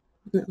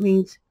 That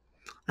means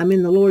I'm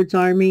in the Lord's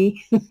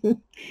army. The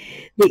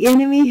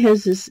enemy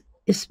has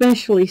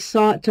especially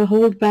sought to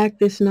hold back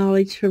this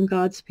knowledge from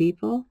God's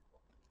people.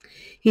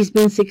 He's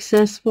been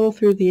successful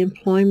through the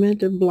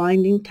employment of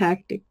blinding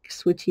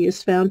tactics, which he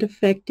has found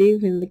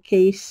effective in the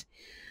case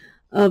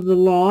of the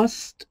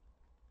lost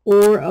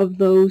or of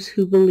those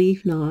who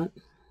believe not.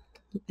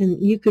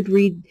 And you could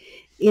read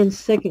in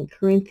 2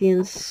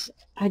 Corinthians,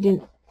 I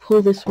didn't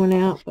pull this one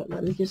out, but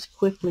let me just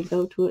quickly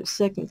go to it.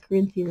 2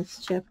 Corinthians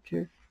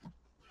chapter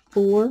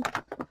 4.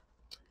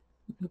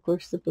 Of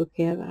course, the book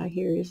I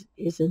hear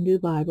is a new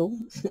Bible.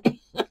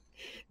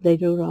 They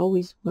don't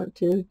always want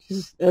to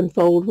just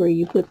unfold where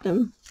you put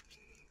them.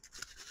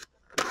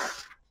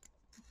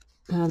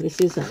 This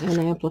is an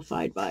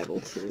amplified Bible,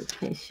 too, in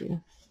case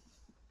you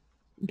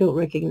don't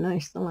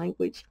recognize the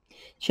language.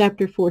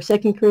 Chapter 4,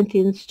 2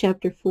 Corinthians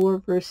chapter 4,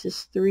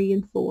 verses 3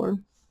 and 4.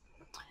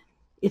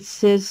 It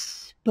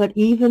says, "But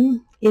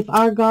even if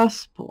our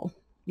gospel,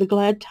 the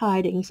glad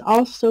tidings,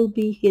 also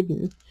be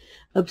hidden,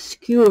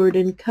 obscured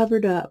and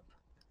covered up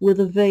with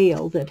a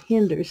veil that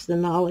hinders the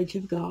knowledge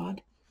of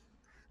God."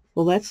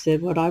 Well, that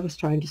said what I was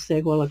trying to say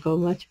a while ago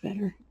much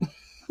better.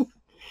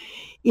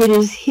 It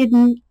is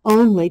hidden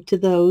only to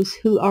those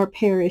who are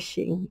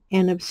perishing,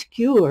 and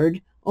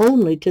obscured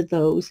only to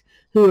those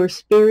who are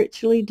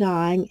spiritually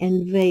dying,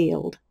 and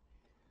veiled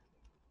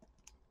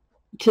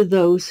to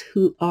those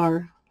who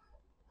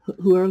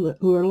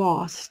who are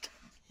lost.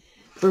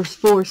 Verse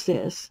 4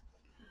 says,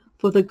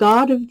 "For the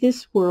God of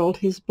this world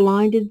has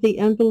blinded the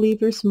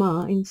unbelievers'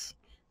 minds,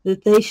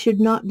 that they should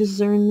not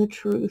discern the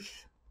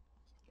truth."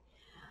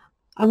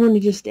 I want to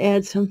just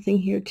add something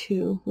here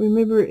too.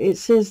 Remember, it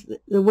says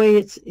the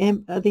way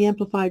the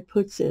Amplified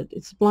puts it,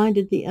 it's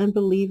blinded the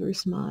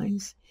unbelievers'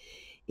 minds.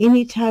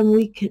 Anytime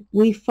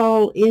we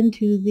fall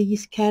into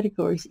these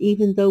categories,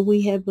 even though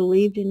we have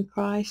believed in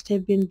Christ,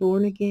 have been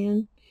born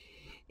again,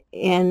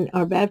 and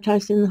are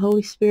baptized in the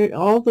Holy Spirit,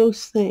 all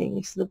those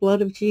things, the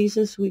blood of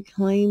Jesus, we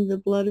claim the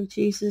blood of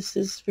Jesus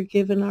has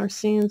forgiven our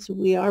sins,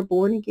 we are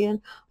born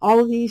again, all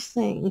of these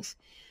things.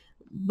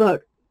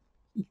 But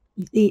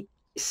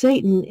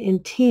Satan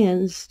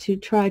intends to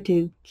try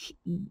to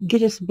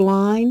get us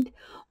blind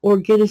or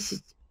get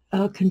us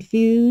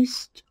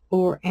confused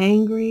or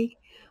angry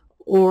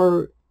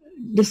or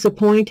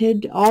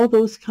disappointed, all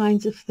those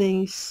kinds of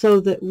things, so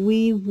that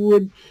we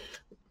would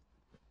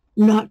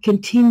not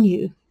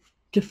continue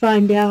to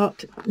find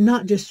out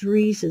not just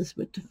reasons,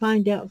 but to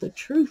find out the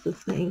truth of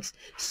things,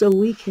 so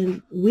we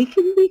can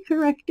be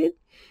corrected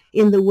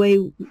in the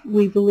way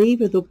we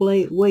believe or the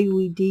way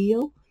we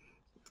deal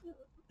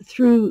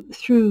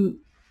through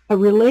a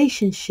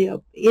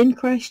relationship in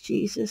Christ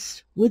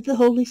Jesus with the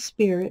Holy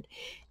Spirit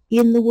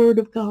in the Word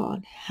of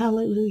God.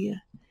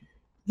 Hallelujah.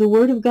 The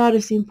Word of God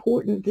is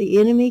important. The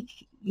enemy,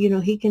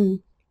 he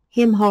can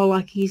hem-haw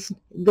like he's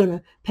going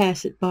to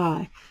pass it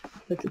by.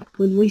 But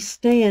when we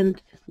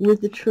stand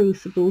with the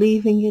truth,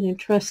 believing it and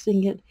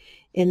trusting it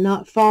and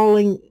not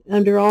falling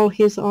under all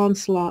his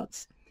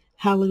onslaughts,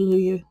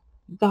 hallelujah,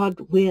 God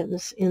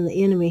wins, and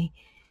the enemy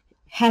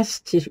has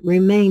to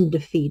remain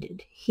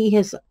defeated. He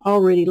has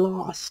already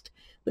lost,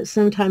 but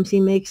sometimes he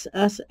makes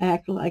us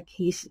act like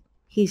he's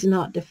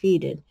not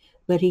defeated,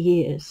 but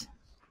he is.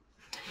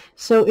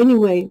 So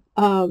anyway,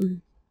 for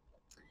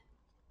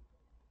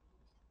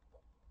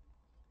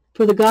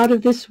the God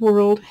of this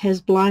world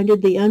has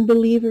blinded the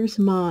unbelievers'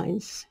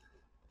 minds,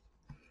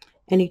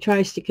 and he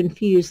tries to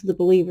confuse the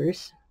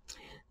believers,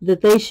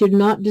 that they should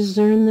not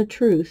discern the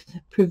truth,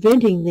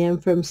 preventing them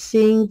from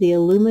seeing the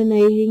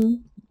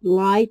illuminating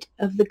light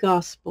of the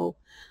gospel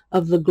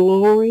of the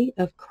glory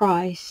of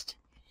Christ,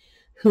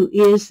 who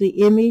is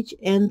the image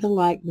and the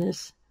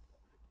likeness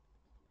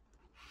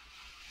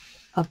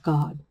of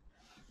God.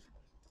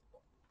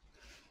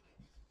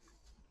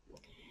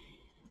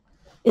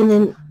 And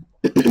then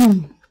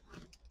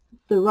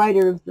the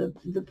writer of the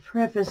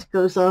preface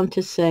goes on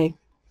to say,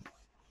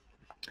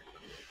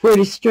 "For it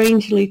is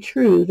strangely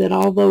true that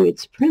although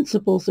its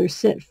principles are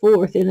set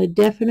forth in a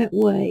definite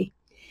way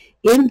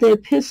in the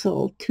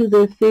epistle to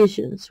the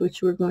Ephesians,"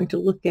 which we're going to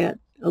look at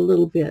a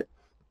little bit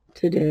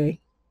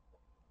today,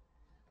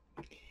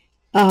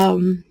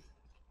 or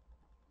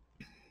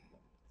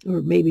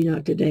maybe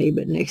not today,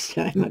 but next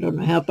time. I don't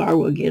know how far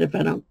we'll get if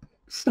I don't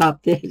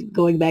stop this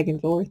going back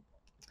and forth.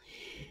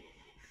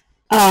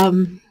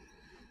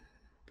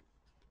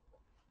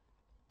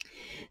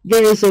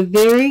 There is a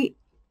very,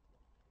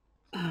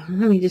 let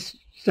me just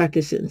start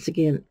this sentence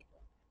again.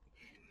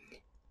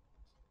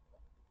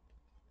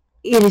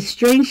 It is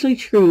strangely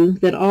true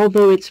that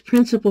although its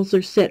principles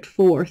are set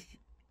forth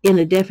in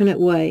a definite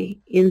way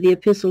in the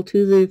epistle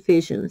to the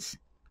Ephesians,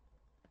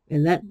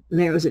 and that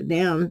narrows it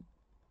down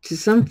to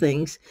some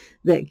things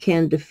that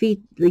can defeat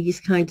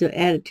these kinds of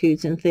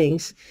attitudes and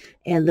things,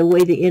 and the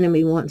way the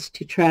enemy wants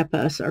to trap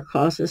us or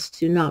cause us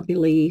to not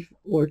believe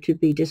or to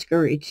be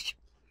discouraged.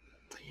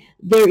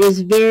 There is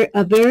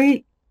a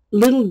very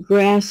little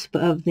grasp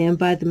of them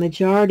by the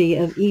majority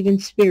of even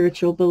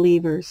spiritual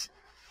believers.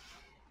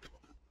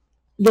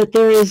 That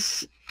there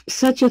is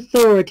such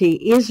authority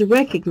is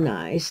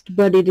recognized,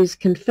 but it is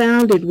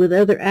confounded with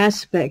other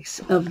aspects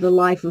of the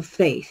life of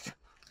faith,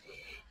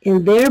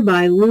 and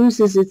thereby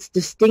loses its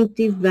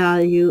distinctive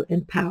value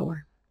and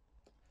power.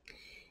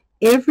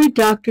 Every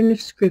doctrine of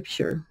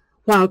Scripture,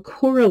 while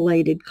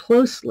correlated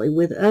closely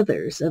with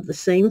others of the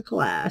same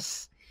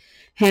class,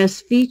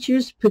 has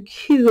features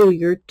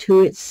peculiar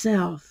to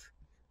itself.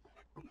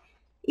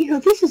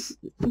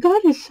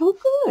 God is so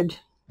good.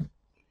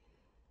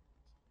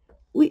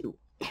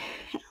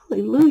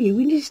 Hallelujah.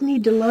 We just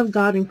need to love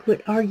God and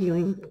quit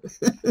arguing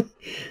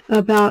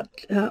about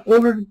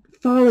or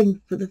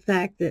falling for the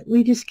fact that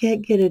we just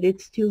can't get it.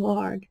 It's too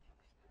hard.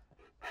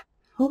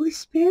 Holy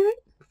Spirit,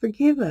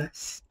 forgive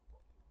us.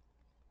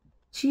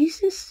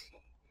 Jesus,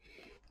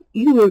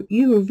 you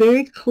were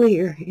very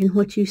clear in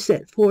what you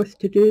set forth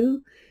to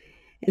do.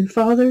 And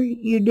Father,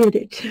 you did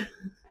it.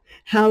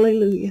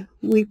 Hallelujah.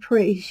 We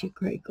praise you,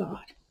 great God.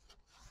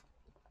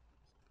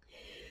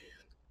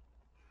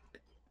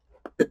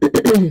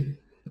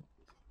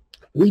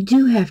 We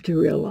do have to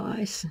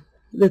realize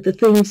that the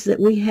things that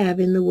we have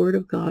in the Word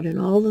of God and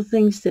all the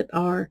things that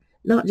are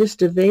not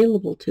just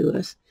available to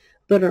us,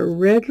 but are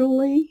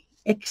readily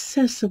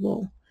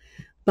accessible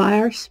by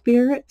our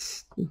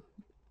spirits,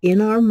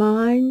 in our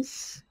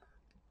minds,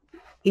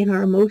 in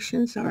our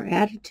emotions, our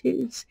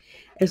attitudes,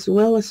 as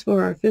well as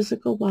for our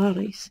physical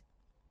bodies.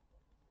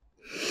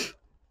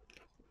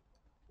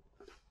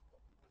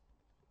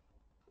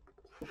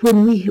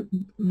 when we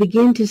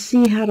begin to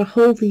see how to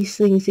hold these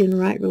things in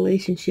right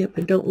relationship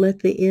and don't let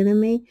the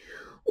enemy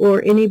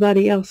or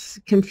anybody else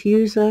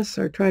confuse us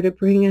or try to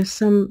bring us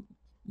some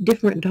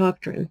different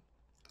doctrine,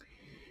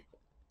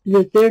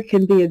 that there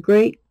can be a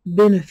great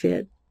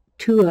benefit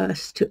to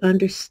us to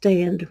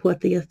understand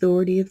what the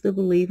authority of the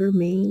believer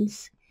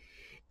means,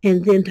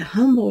 and then to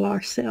humble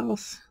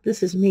ourselves.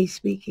 This is me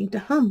speaking, to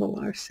humble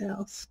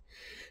ourselves,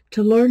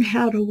 to learn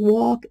how to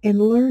walk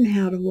and learn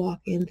how to walk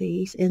in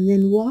these, and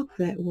then walk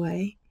that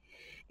way,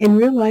 and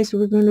realize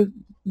the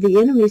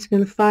enemy is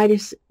going to fight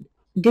us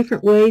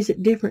different ways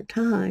at different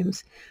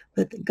times,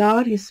 but that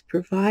God has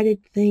provided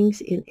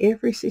things in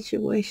every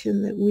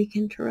situation that we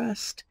can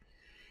trust.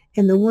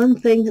 And the one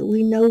thing that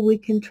we know we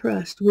can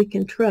trust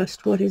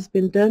what has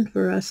been done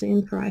for us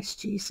in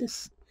Christ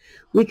Jesus.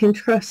 We can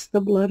trust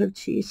the blood of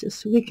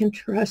Jesus. We can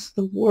trust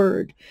the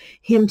Word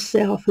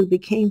himself, who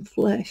became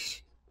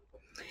flesh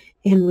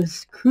and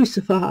was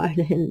crucified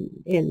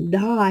and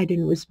died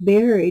and was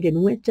buried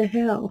and went to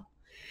hell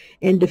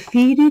and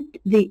defeated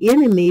the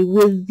enemy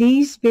with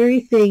these very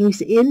things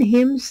in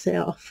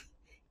himself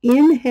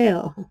in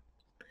hell.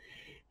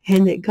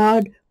 And that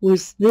God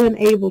was then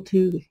able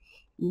to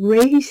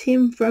raise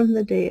him from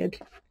the dead,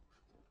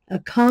 a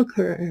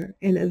conqueror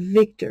and a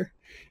victor,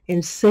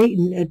 and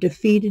Satan a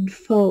defeated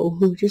foe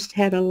who just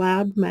had a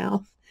loud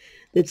mouth,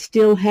 that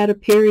still had a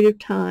period of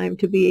time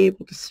to be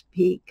able to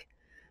speak,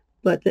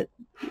 but that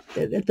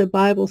the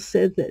Bible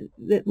said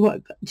that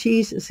what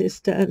Jesus has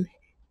done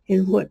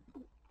and what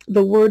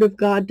the Word of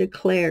God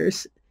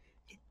declares,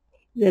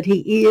 that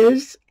he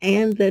is,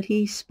 and that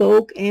he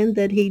spoke, and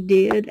that he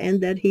did,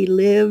 and that he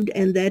lived,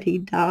 and that he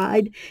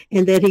died,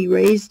 and that he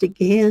raised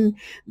again,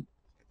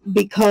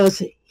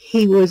 because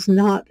Satan was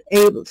not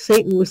able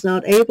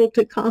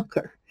to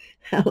conquer,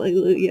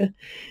 hallelujah,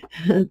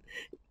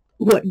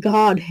 what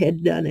God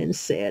had done and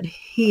said.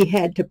 He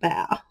had to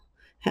bow,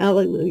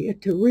 hallelujah,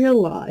 to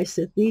realize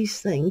that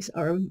these things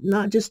are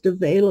not just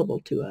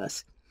available to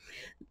us.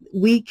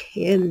 We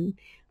can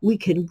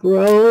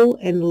grow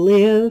and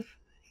live,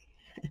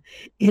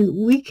 and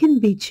we can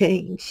be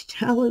changed,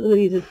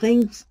 hallelujah. The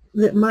things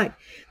that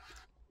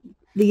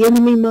the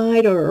enemy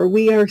might, or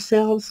we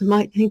ourselves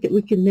might think that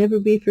we can never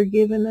be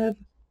forgiven of,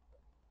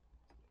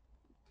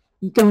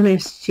 don't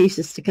ask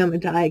Jesus to come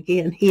and die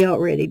again. He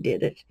already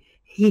did it.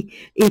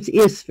 It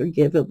is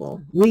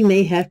forgivable. We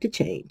may have to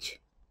change,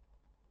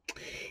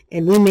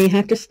 and we may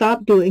have to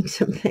stop doing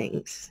some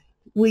things.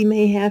 We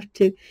may have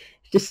to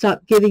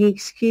stop giving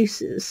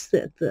excuses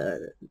that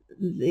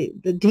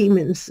the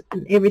demons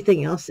and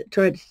everything else that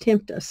try to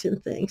tempt us in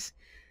things.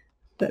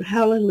 But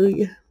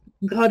hallelujah,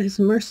 God is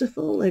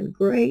merciful and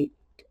great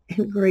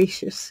and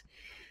gracious.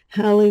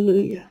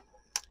 Hallelujah.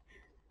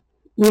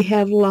 We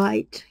have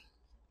light,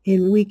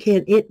 and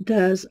it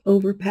does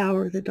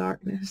overpower the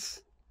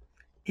darkness,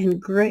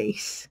 and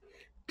grace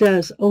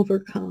does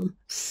overcome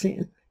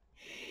sin.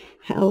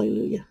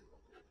 Hallelujah.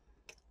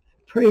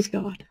 Praise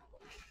God.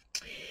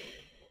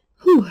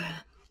 Whew.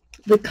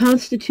 The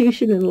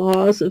constitution and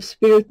laws of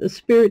the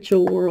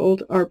spiritual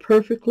world are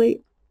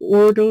perfectly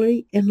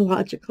orderly and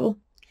logical,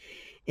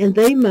 and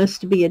they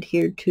must be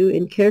adhered to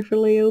and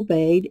carefully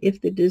obeyed if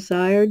the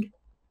desired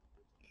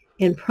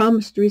and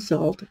promised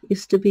result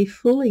is to be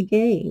fully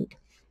gained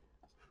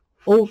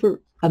over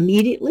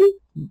immediately,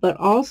 but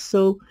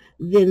also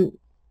then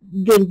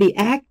be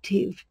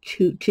active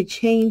to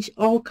change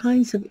all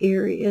kinds of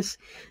areas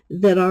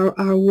that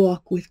our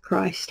walk with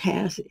Christ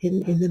has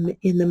in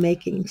the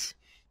makings.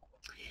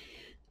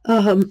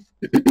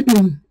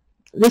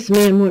 This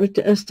man wanted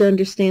us to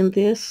understand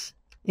this,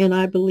 and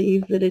I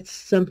believe that it's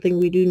something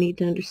we do need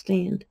to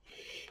understand.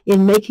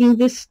 In making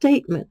this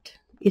statement,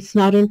 it's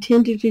not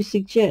intended to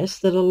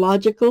suggest that a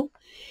logical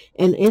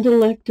and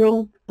intellect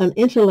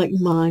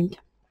mind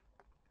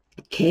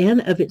can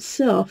of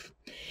itself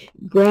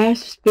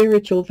grasp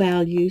spiritual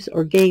values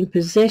or gain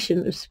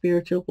possession of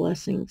spiritual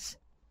blessings.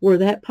 Were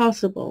that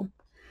possible,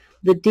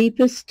 the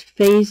deepest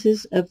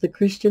phases of the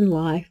Christian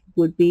life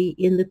would be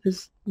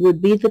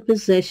the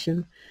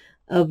possession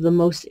of the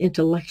most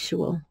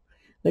intellectual.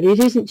 But it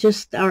isn't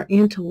just our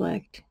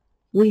intellect.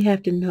 We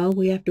have to know,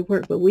 we have to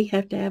work, but we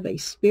have to have a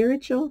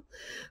spiritual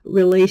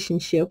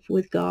relationship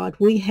with God.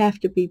 We have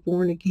to be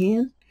born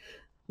again.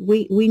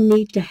 We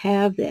need to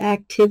have the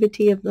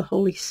activity of the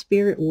Holy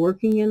Spirit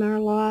working in our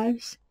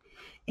lives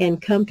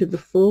and come to the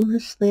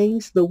fullness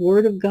things. The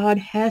Word of God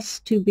has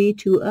to be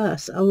to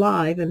us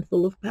alive and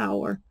full of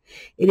power.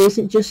 It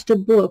isn't just a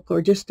book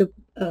or just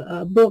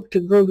a book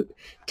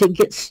to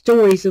get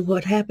stories of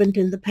what happened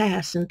in the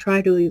past and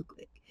try to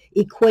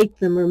equate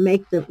them or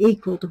make them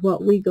equal to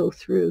what we go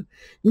through.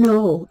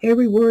 No,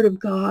 every word of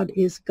God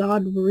is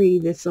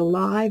God-breathed. It's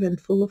alive and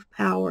full of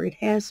power.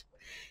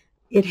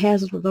 It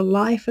has the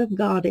life of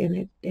God in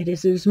it.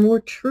 There's more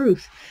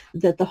truth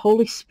that the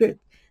Holy Spirit,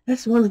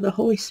 That's one of the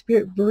Holy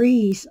Spirit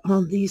breathes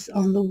on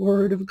the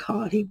Word of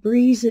God. He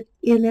breathes it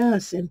in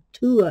us and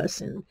to us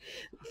and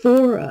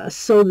for us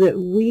so that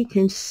we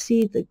can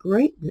see the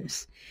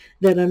greatness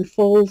that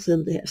unfolds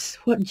in this.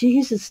 What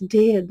Jesus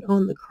did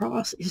on the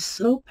cross is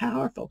so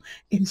powerful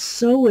and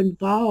so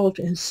involved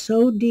and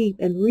so deep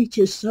and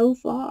reaches so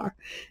far.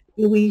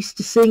 We used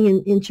to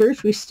sing in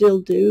church, we still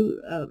do,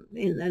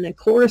 in a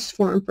chorus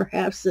form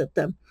perhaps, that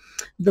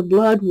the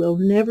blood will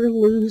never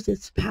lose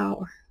its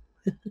power.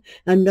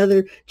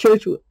 Another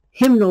church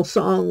hymnal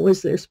song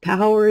was, there's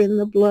power in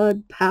the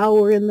blood,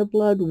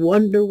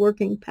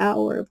 wonder-working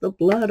power of the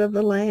blood of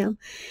the Lamb.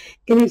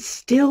 And it's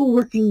still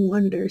working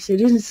wonders.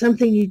 It isn't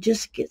something you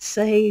just get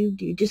saved,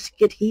 you just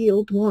get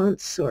healed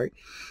once, or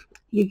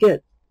you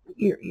get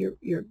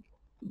your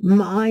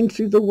mind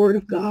through the Word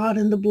of God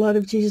and the blood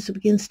of Jesus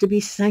begins to be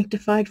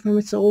sanctified from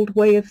its old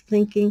way of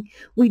thinking.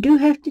 We do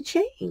have to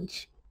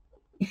change,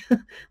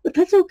 but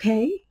that's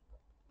okay.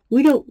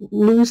 We don't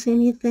lose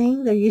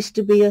anything. There used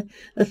to be a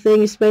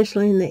thing,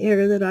 especially in the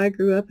era that I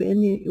grew up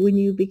in, when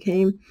you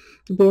became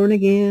born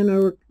again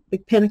or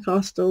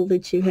Pentecostal,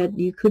 that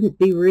you couldn't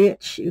be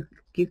rich,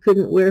 you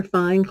couldn't wear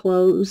fine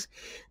clothes,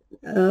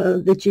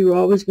 that you were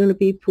always going to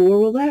be poor.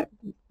 Well, that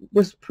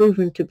was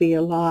proven to be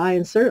a lie,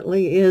 and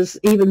certainly is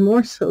even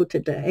more so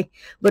today.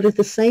 But at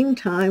the same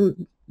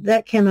time,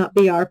 that cannot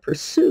be our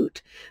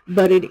pursuit,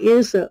 but it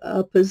is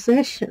a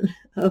possession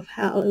of,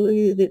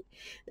 hallelujah, that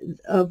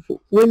of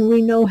when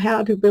we know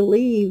how to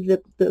believe,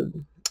 that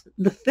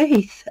the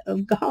faith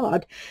of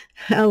God,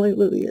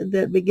 hallelujah,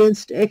 that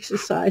begins to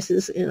exercise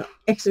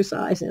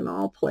in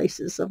all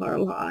places of our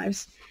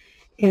lives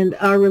and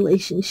our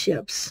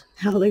relationships,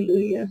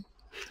 hallelujah.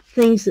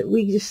 Things that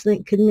we just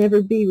think could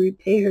never be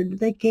repaired,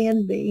 they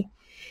can be.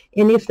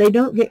 And if they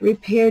don't get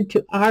repaired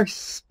to our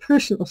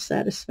personal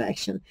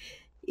satisfaction,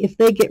 if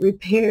they get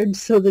repaired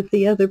so that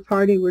the other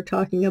party we're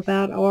talking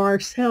about, or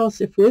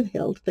ourselves, if we've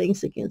held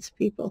things against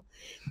people,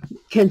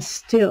 can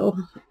still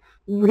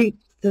reap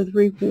the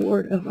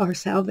reward of our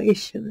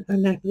salvation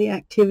and the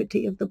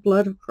activity of the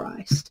blood of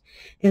Christ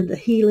and the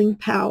healing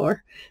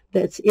power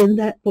that's in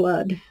that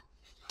blood.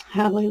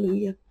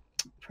 Hallelujah.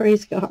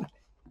 Praise God.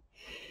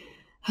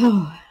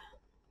 Oh,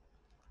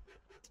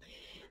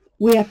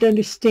 we have to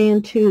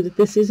understand, too, that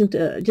this isn't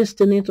just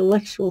an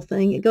intellectual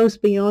thing. It goes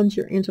beyond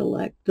your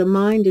intellect. The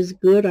mind is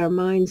good. Our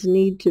minds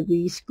need to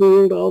be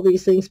schooled, all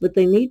these things, but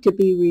they need to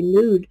be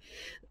renewed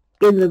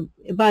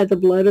by the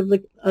blood of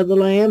the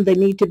Lamb. They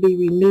need to be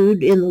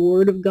renewed in the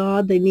Word of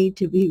God. They need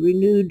to be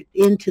renewed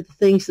into the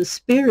things the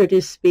Spirit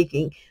is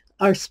speaking.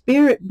 Our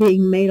spirit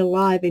being made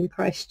alive in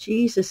Christ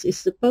Jesus is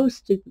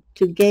supposed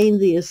to gain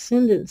the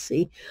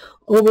ascendancy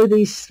over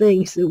these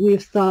things that we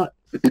have thought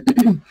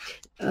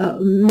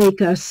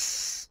make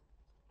us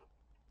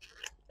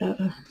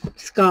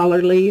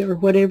scholarly or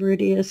whatever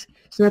it is.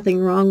 There's nothing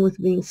wrong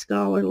with being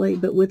scholarly,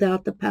 but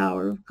without the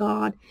power of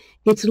God,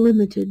 it's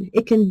limited.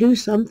 It can do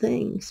some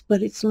things,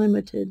 but it's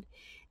limited,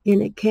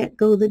 and it can't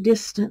go the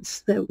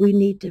distance that we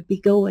need to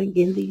be going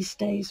in these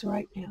days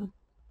right now.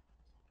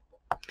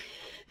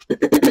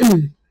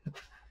 The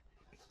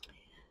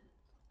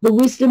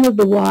wisdom of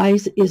the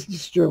wise is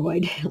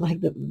destroyed,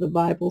 like the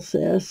Bible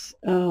says,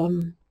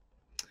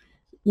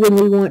 when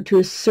we want to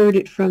assert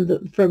it from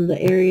the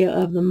area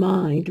of the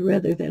mind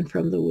rather than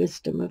from the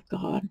wisdom of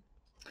God.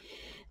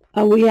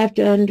 We have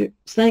to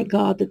thank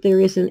God that there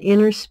is an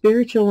inner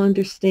spiritual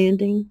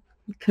understanding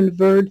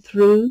conferred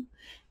through,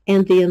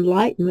 and the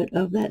enlightenment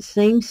of that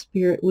same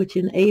Spirit which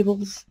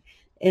enables,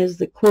 as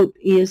the quote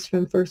is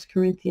from 1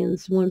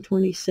 Corinthians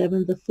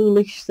 1:27, the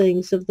foolish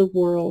things of the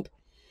world.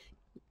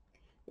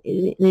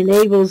 It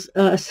enables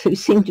us who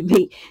seem to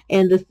be,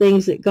 and the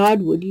things that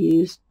God would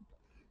use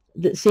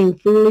that seem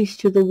foolish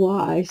to the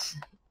wise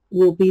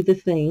will be the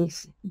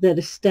things that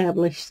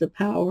establish the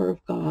power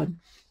of God.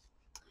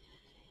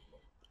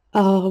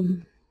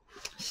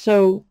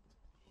 So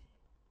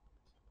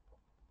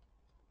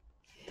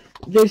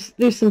there's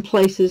some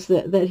places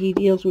that he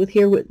deals with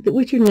here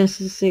which are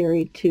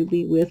necessary to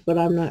be with, but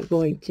I'm not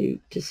going to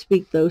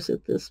speak those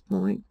at this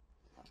point.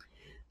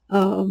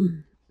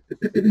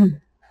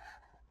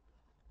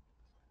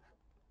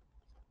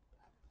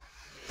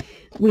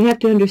 We have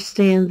to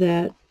understand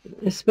that,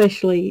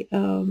 especially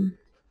in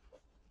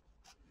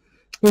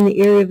the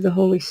area of the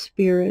Holy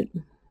Spirit,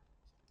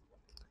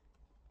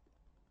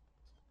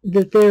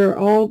 that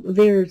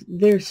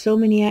there's so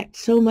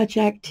much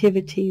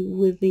activity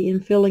with the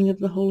infilling of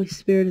the Holy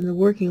Spirit and the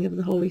working of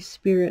the Holy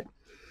Spirit,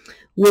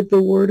 with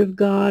the Word of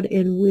God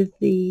and with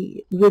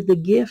the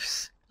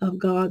gifts of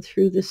God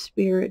through the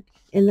Spirit.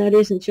 And that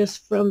isn't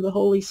just from the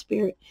Holy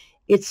Spirit.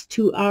 It's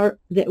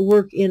that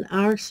work in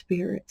our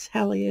spirits.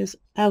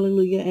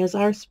 Hallelujah, as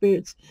our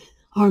spirits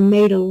are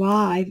made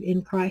alive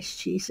in Christ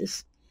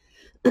Jesus.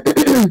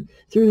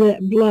 Through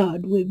that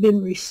blood, we've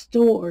been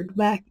restored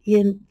back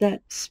in.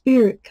 That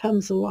Spirit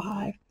comes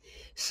alive.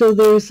 So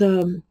there's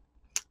an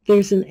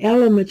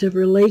element of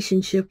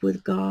relationship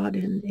with God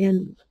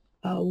and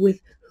with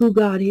who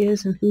God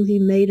is and who He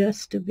made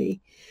us to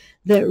be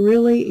that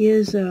really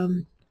is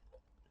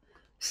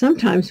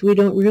sometimes we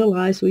don't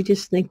realize, we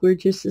just think we're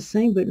just the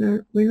same, but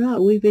we're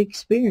not. We've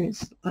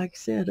experienced, like I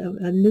said,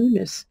 a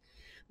newness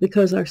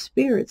because our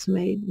spirit's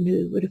made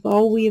new. But if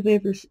all we have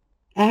ever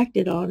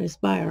acted on is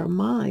by our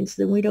minds,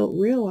 then we don't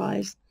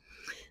realize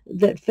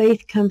that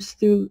faith comes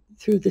through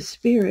the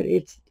spirit.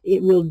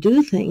 It will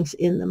do things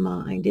in the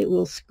mind. It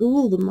will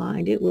school the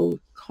mind. It will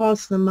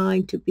cause the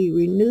mind to be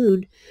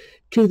renewed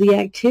to the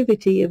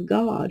activity of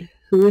God,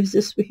 who is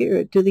the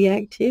Spirit, to the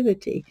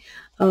activity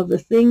of the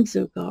things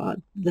of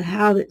God, the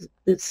how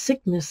that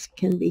sickness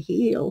can be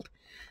healed.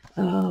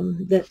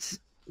 That's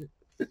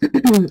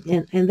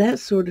and that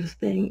sort of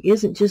thing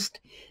isn't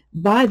just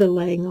by the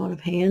laying on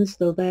of hands,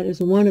 though that is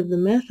one of the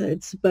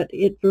methods, but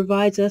it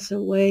provides us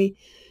a way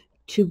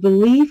to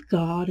believe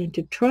God and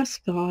to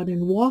trust God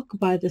and walk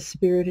by the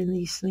Spirit in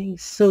these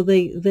things, so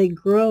they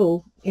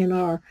grow in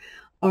our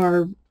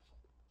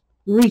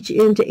reach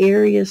into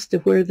areas to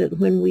where that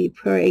when we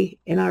pray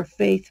and God's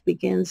faith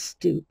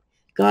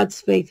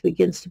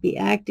begins to be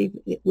active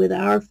with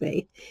our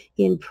faith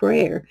in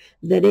prayer,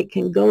 that it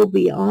can go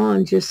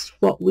beyond just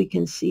what we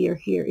can see or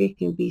hear. It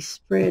can be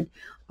spread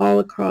all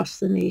across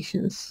the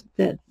nations,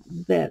 that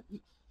the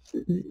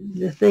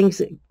things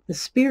that the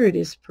Spirit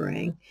is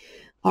praying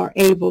are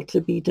able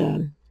to be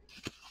done.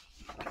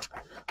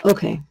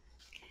 Okay.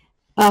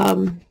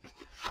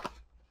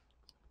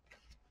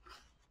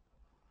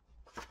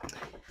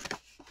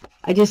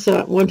 I just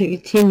want to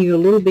continue a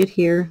little bit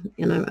here,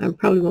 and I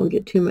probably won't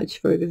get too much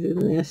further than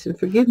this. And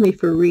forgive me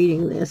for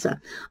reading this.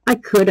 I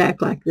could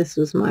act like this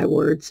was my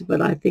words, but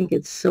I think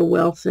it's so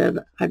well said,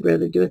 I'd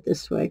rather do it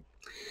this way.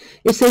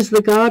 It says,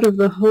 the God of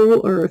the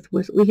whole earth,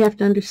 we have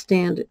to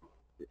understand it.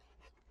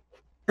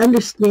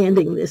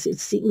 Understanding this, it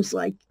seems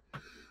like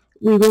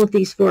we want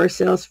these for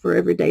ourselves for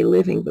everyday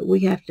living, but we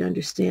have to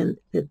understand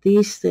that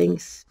these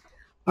things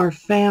are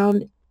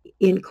found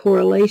in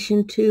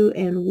correlation to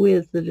and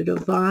with the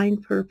divine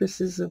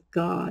purposes of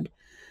God,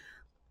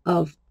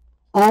 of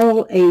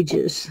all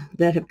ages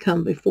that have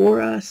come before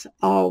us,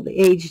 all the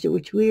age to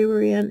which we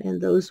were in, and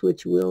those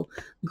which will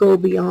go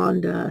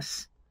beyond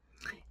us,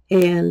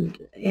 and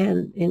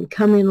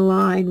come in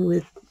line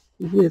with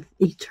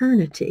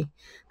eternity.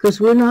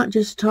 Because we're not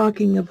just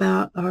talking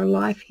about our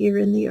life here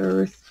in the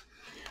earth,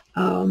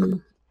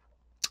 and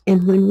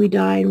when we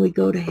die and we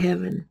go to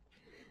heaven.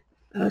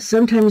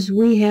 Sometimes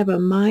we have a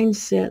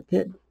mindset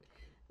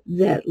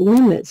that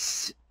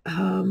limits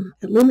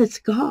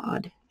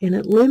God, and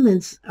it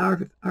limits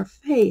our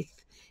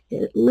faith.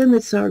 It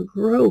limits our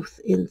growth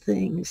in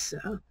things.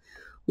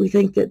 We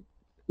think that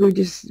we're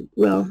just,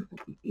 well,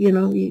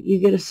 you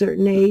get a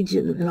certain age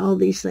and all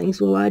these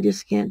things. Well, I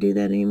just can't do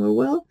that anymore.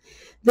 Well,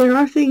 there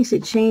are things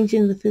that change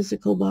in the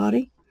physical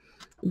body.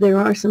 There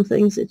are some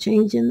things that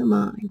change in the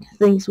mind.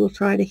 Things will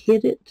try to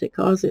hit it to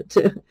cause it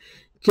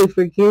to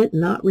forget,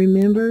 not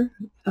remember.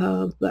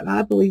 But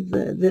I believe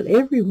that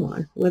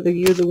everyone, whether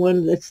you're the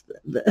one that's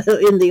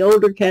in the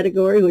older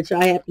category, which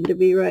I happen to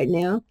be right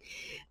now,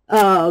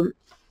 or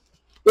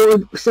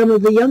some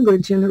of the younger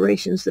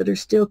generations that are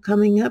still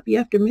coming up, you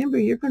have to remember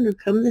you're going to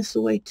come this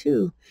way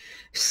too.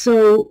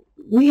 So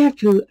we have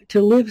to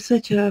live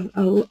such a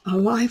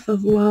life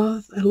of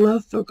love, a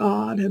love for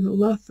God and a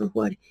love for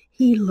what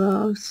He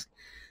loves,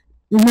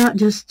 not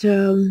just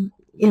in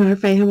our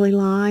family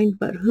line,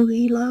 but who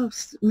He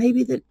loves,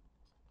 maybe that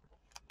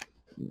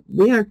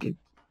we aren't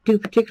too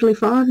particularly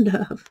fond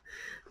of.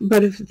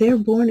 But if they're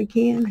born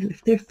again and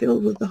if they're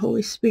filled with the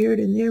Holy Spirit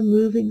and they're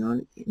moving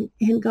on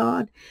in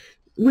God,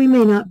 we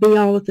may not be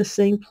all at the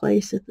same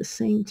place at the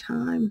same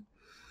time,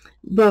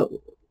 but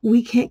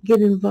we can't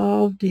get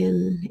involved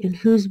in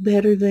who's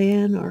better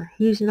than or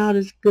who's not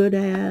as good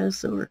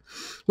as, or,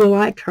 well,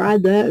 I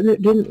tried that and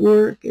it didn't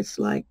work. It's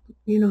like,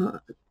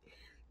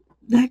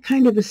 that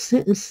kind of a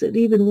sentence that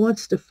even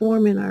wants to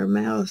form in our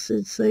mouths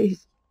and say,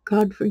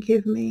 God,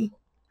 forgive me,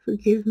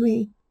 forgive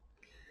me.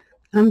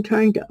 I'm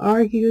trying to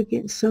argue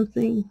against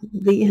something.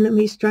 The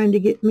enemy's trying to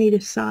get me to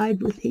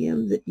side with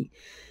him,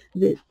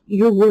 that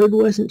your word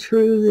wasn't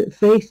true, that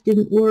faith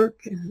didn't work,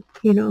 and,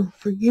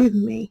 forgive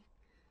me,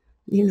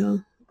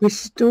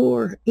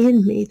 restore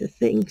in me the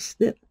things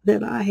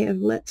that I have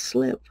let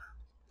slip.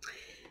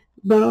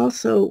 But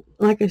also,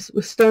 like I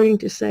was starting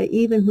to say,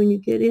 even when you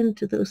get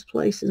into those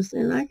places,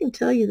 and I can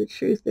tell you the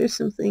truth, there's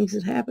some things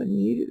that happen,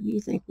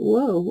 you think,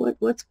 whoa,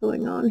 what's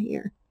going on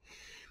here?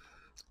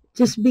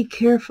 Just be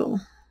careful.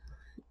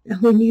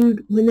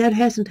 When that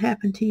hasn't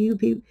happened to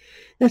you,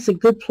 that's a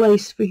good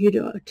place for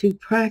you to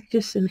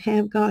practice and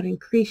have God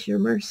increase your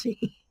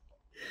mercy.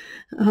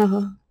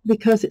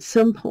 Because at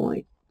some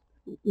point,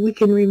 I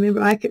can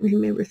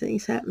remember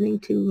things happening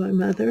to my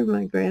mother,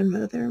 my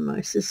grandmother,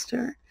 my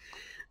sister.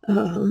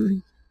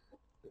 And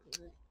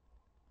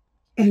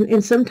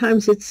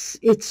sometimes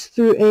it's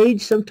through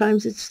age,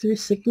 sometimes it's through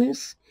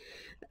sickness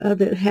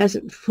that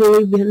hasn't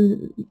fully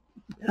been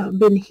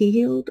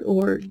healed,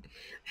 or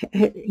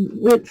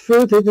went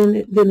further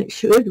than it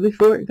should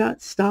before it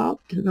got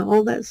stopped, and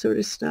all that sort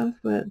of stuff.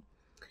 But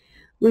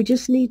we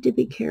just need to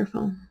be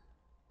careful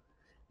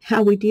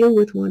how we deal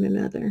with one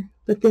another.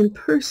 But then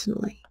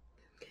personally,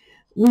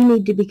 we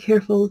need to be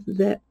careful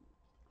that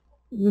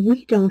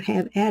we don't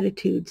have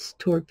attitudes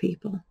toward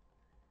people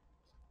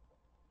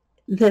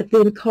that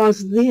then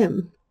cause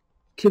them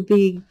to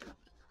be,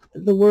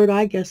 the word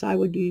I guess I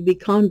would use, be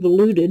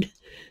convoluted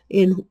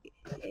in,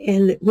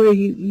 and where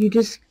you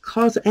just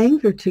cause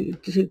anger to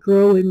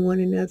grow in one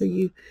another.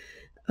 You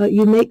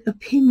make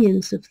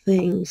opinions of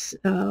things.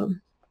 I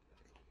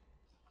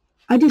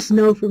just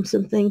know from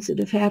some things that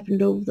have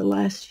happened over the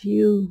last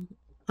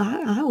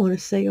I want to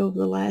say over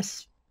the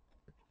last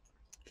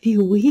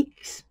few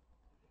weeks,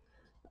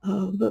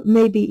 but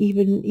maybe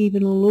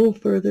even a little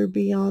further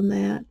beyond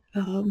that.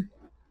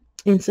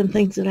 And some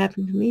things that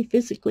happened to me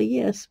physically,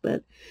 yes,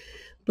 but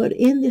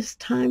in this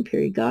time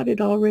period, God had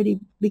already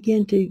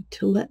begun to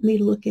let me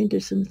look into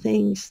some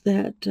things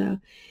that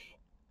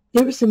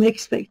there were some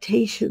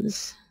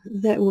expectations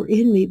that were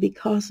in me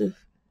because of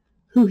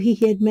who He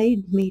had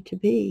made me to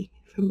be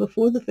from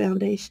before the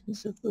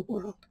foundations of the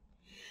world.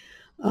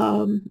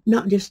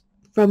 Not just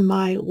from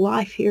my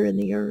life here in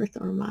the earth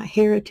or my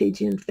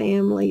heritage in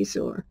families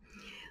or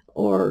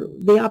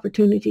the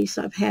opportunities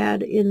I've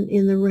had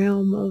in the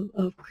realm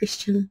of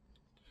Christian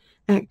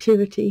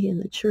activity in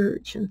the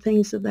church and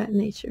things of that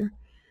nature.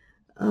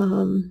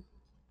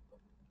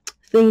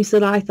 Things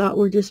that I thought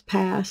were just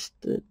past,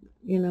 that,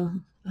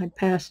 I'd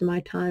passed my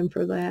time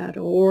for that,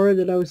 or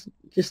that I was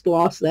just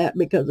lost that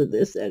because of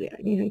this, that,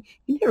 you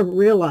never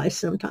realize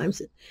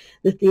sometimes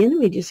that the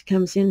enemy just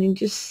comes in and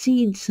just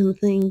seeds some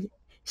things,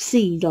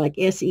 seed like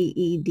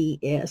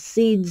seeds,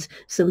 seeds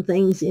some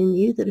things in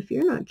you that if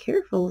you're not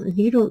careful and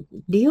you don't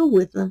deal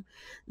with them,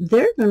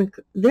 they're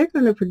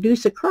gonna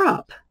produce a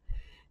crop.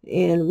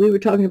 And we were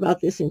talking about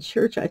this in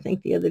church, I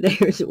think, the other day,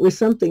 or it was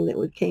something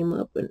that came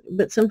up.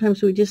 But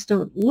sometimes we just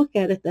don't look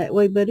at it that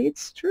way, but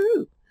it's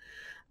true.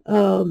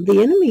 The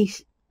enemy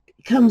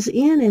comes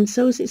in and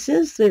sows. It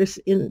says there's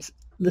in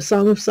the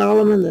Song of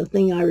Solomon, the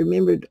thing I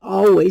remembered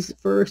always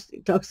first,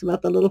 it talks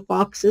about the little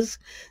foxes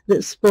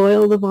that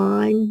spoil the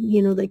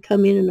vine. They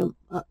come in and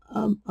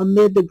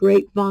amid the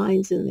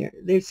grapevines, and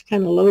they're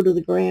kind of low to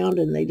the ground,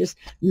 and they just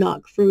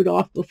knock fruit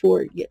off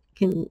before it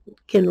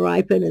can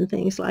ripen and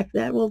things like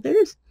that. Well,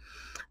 there's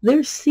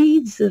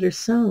seeds that are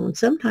sown.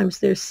 Sometimes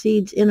there's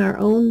seeds in our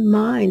own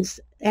minds,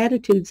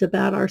 attitudes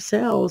about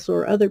ourselves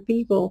or other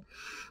people,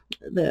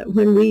 that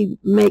when we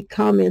make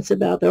comments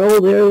about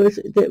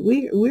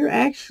that we're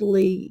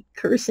actually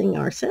cursing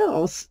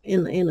ourselves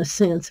in a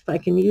sense, if I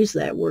can use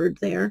that word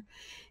there.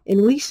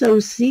 And we sow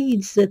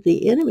seeds that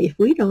the enemy, if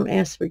we don't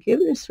ask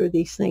forgiveness for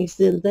these things,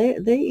 then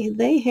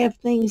they have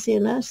things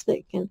in us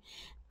that can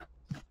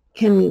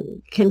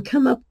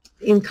come up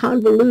in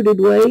convoluted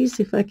ways,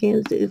 if I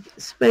can,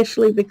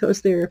 especially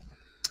because they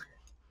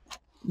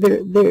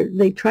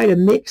try to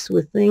mix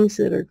with things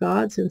that are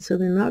God's, and so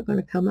they're not going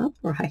to come up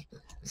right.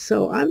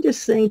 So I'm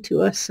just saying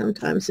to us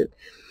sometimes that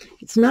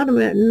it's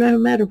no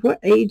matter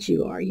what age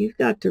you are, you've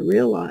got to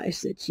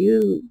realize that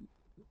you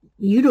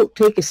don't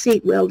take a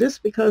seat, well,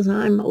 just because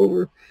I'm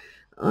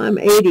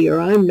 80 or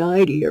I'm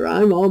 90 or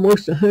I'm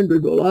almost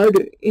 100, well, I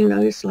do,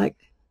 it's like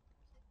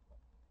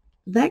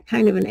that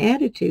kind of an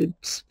attitude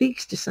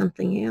speaks to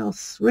something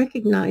else.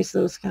 Recognize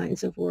those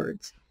kinds of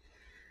words.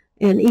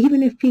 And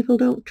even if people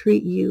don't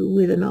treat you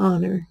with an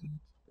honor,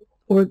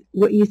 or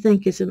what you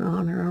think is an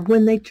honor, or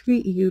when they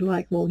treat you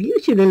like, well, you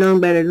should have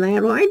known better than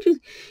that, why did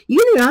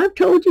I've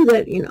told you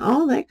that,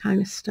 all that kind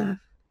of stuff.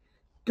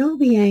 Don't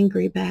be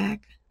angry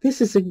back.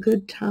 This is a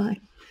good time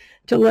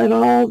to let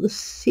all the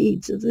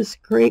seeds of this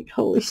great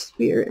Holy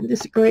Spirit and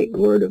this great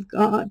Word of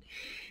God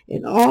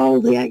and all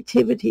the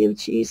activity of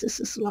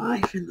Jesus'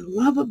 life and the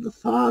love of the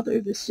Father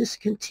that's just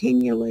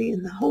continually,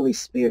 and the Holy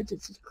Spirit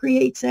that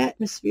creates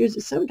atmospheres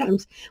that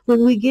sometimes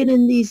when we get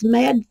in these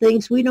mad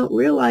things, we don't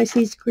realize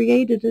He's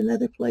created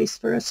another place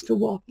for us to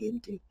walk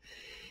into.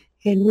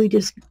 And we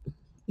just,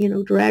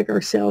 drag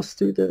ourselves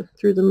through the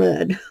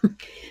mud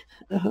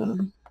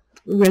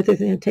rather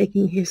than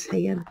taking His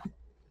hand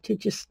to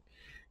just,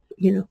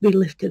 be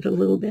lifted a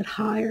little bit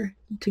higher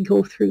to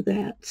go through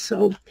that.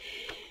 So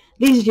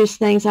these are just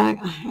things I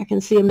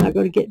can see I'm not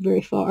going to get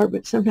very far,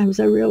 but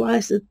sometimes I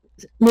realize that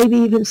maybe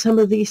even some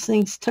of these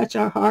things touch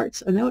our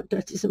hearts. I know it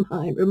touches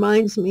mine,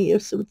 reminds me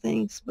of some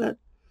things, but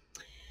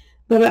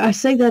I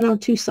say that on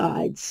two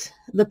sides.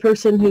 The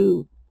person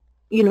who,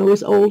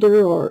 is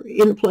older or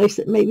in a place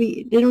that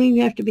maybe they don't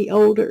even have to be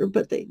older,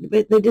 but they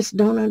just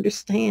don't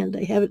understand.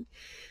 They haven't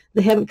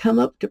come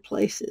up to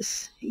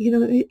places.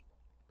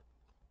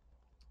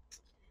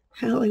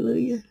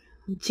 Hallelujah.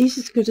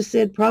 Jesus could have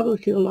said probably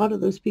to a lot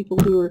of those people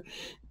who were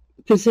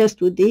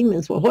possessed with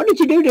demons, well, what did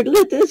you do to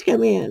let this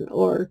come in?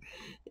 Or,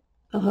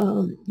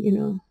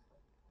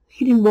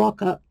 He didn't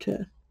walk up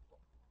to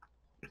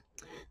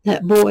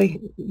that boy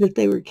that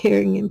they were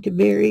carrying him to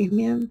bury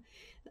him,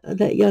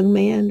 that young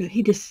man.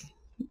 He just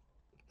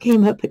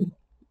came up and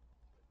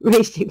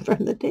raised him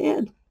from the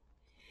dead.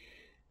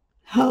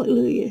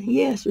 Hallelujah.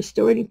 Yes,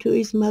 restored him to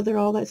his mother,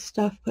 all that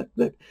stuff.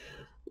 But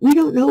we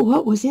don't know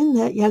what was in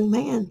that young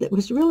man that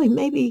was really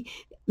maybe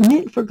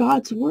meant for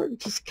God's work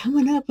just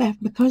coming up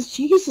because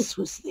Jesus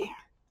was there.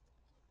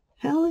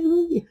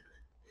 Hallelujah.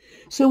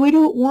 So we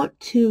don't want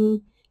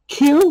to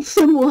kill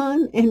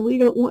someone, and we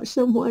don't want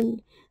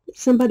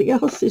somebody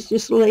else is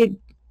just laid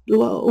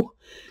low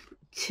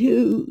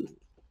to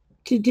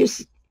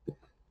just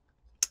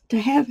to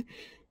have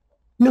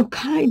no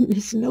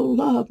kindness, no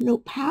love, no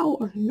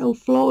power, no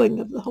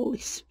flowing of the Holy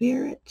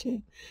Spirit.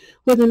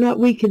 Whether or not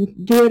we can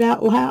do it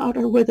out loud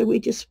or whether we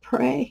just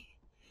pray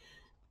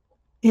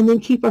and then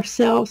keep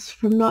ourselves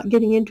from not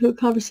getting into a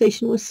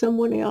conversation with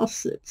someone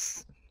else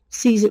that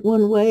sees it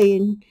one way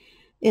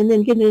and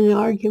then get in an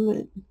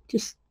argument.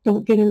 Just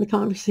don't get in the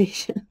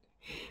conversation.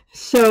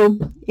 So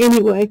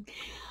anyway,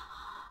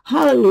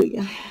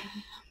 hallelujah.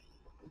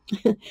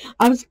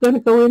 I was going to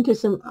go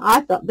into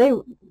I thought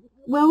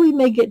we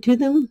may get to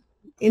them.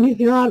 And if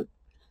not,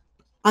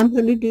 I'm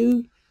going to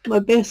do my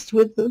best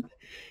with them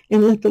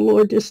and let the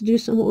Lord just do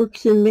some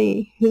works in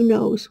me. Who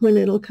knows when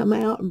it'll come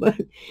out,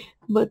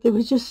 but there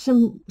was just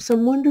some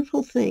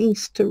wonderful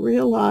things to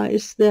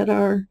realize that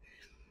are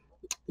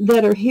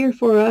here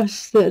for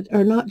us, that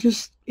are not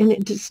just, and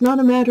it's not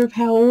a matter of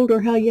how old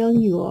or how young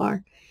you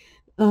are.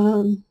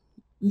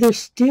 There's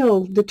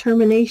still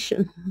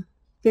determination.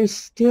 There's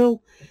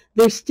still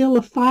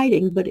a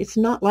fighting, but it's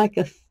not like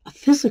a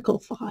physical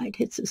fight.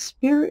 It's a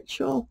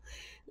spiritual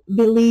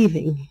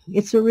believing.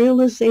 It's a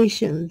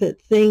realization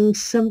that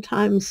things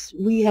sometimes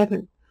we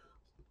haven't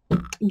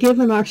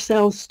given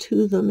ourselves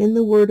to them in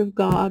the Word of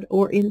God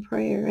or in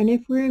prayer. And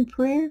if we're in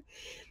prayer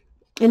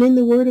and in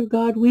the Word of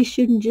God, we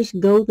shouldn't just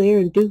go there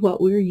and do what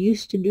we're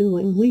used to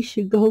doing. We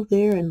should go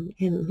there and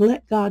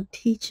let God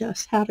teach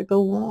us how to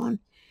go on.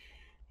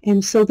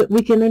 And so that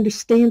we can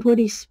understand what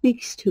He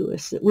speaks to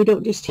us, that we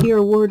don't just hear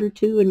a word or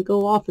two and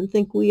go off and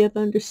think we have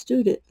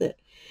understood it, that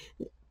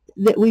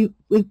we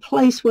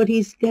place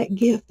that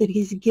gift that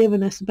He's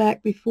given us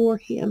back before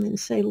Him and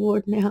say,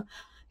 Lord, now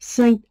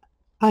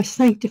I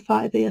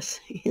sanctify this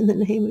in the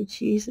name of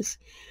Jesus.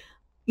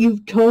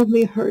 You've told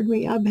me, heard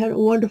me. I've had a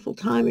wonderful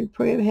time in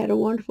prayer. I've had a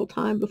wonderful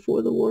time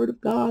before the Word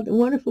of God, a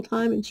wonderful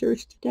time in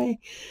church today.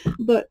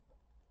 But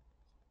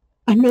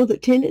I know the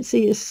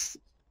tendency is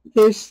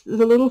there's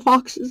the little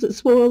foxes that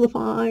spoil the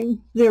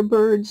vine. They're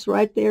birds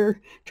right there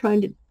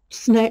trying to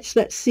snatch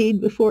that seed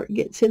before it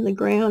gets in the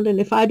ground. And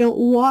if I don't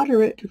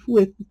water it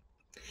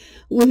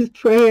with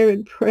prayer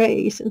and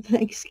praise and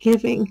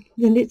thanksgiving,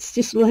 then it's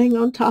just laying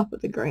on top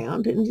of the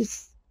ground and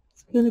it's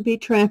going to be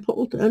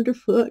trampled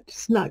underfoot.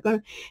 It's not going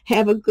to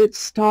have a good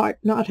start,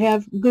 not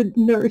have good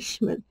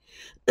nourishment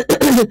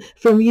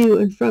from you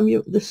and from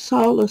the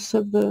solace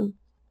of the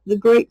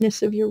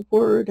greatness of your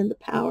word and the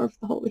power of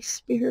the Holy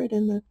Spirit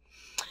and the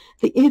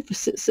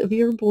emphasis of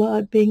your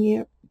blood being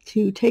able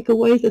to take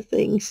away the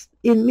things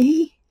in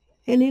me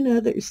and in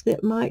others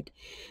that might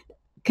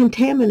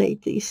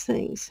contaminate these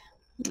things.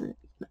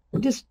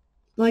 Just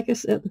like I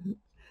said,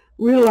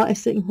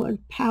 realizing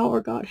what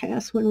power God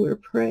has when we're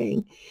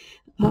praying.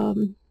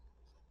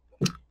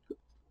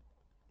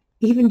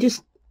 Even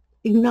just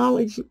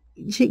acknowledging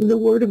the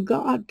Word of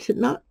God, to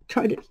not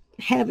try to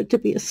have it to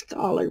be a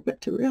scholar, but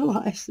to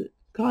realize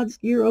that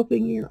you're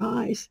opening your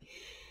eyes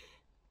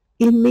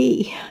in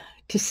me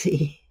to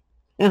see.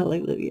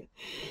 Hallelujah.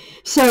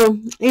 So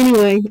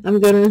anyway, I'm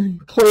going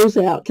to close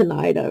out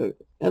tonight.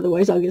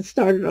 Otherwise I'll get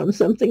started on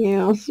something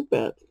else,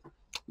 but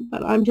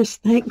I'm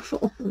just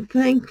thankful. I'm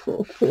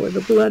thankful for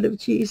the blood of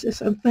Jesus.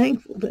 I'm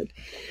thankful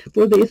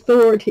for the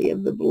authority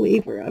of the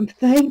believer. I'm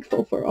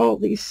thankful for all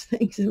these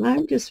things. And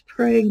I'm just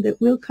praying that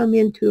we'll come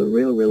into a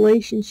real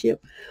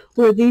relationship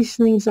where these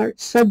things aren't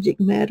subject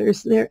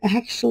matters. They're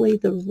actually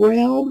the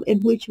realm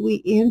in which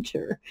we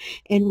enter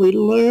and we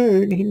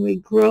learn and we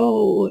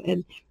grow.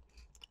 And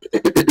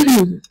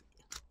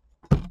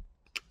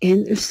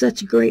and there's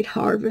such great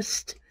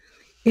harvest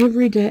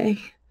every day.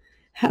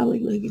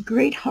 Hallelujah.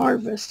 Great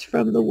harvest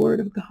from the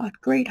Word of God.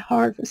 Great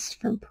harvest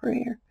from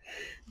prayer.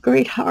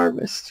 Great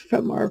harvest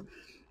from our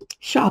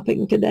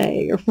shopping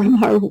today or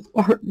from our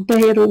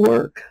day at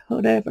work,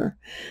 whatever,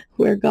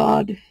 where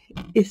God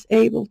is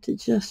able to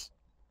just,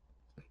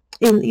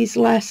 in these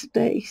last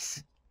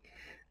days,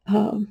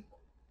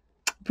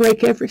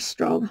 break every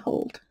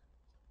stronghold.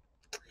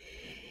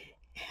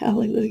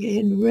 Hallelujah.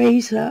 And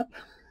raise up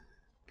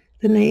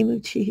the name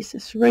of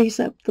Jesus. Raise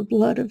up the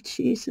blood of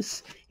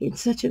Jesus in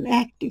such an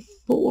active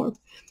form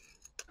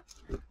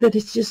that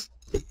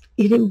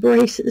it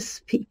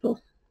embraces people.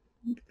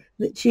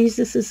 That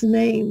Jesus'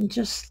 name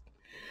just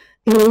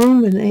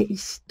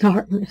illuminates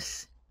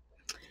darkness.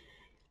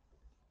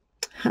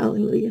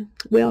 Hallelujah.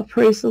 Well,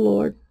 praise the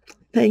Lord.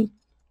 Thank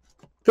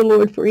the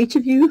Lord for each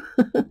of you.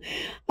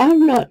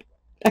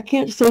 I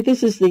can't say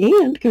this is the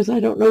end because I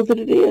don't know that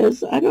it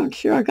is. I'm not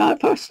sure I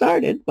got far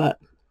started, but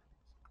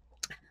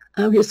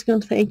I'm just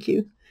going to thank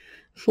you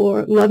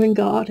for loving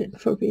God and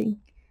for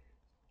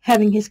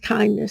having His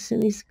kindness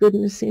and His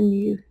goodness in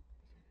you.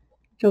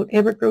 Don't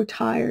ever grow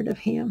tired of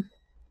Him.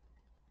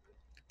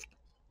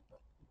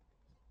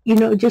 You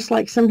know, just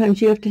like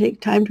sometimes you have to take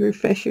time to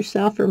refresh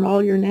yourself from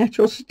all your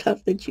natural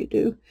stuff that you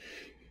do.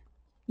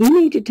 You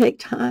need to take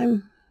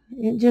time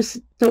and just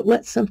don't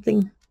let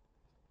something.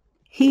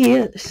 He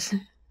is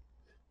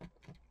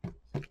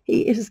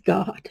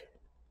God.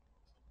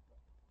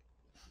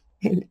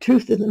 And the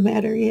truth of the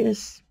matter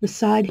is,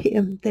 beside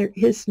him, there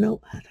is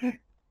no other,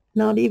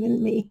 not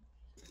even me.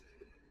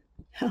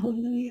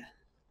 Hallelujah.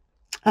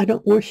 I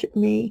don't worship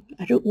me.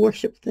 I don't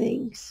worship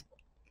things.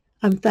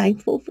 I'm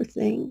thankful for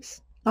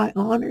things. I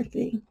honor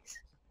things.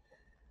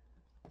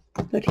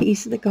 But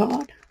he's the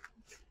God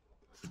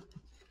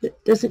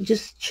that doesn't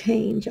just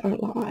change our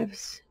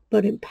lives,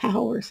 but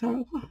empowers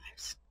our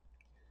lives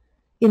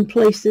in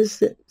places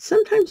that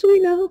sometimes we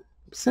know,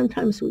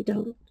 sometimes we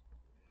don't.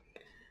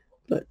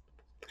 But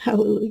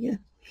hallelujah,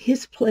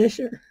 his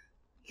pleasure,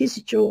 his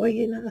joy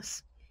in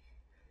us,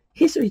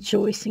 his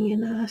rejoicing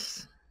in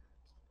us,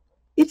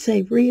 it's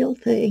a real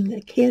thing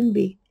that can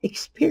be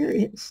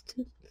experienced,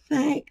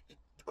 thanked,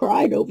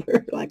 cried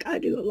over like I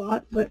do a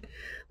lot,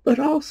 but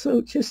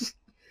also just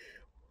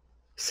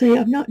say,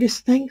 I'm not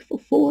just thankful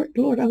for it,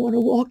 Lord, I want to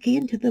walk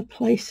into the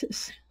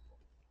places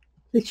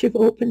that you've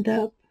opened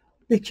up,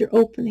 that you're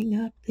opening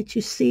up, that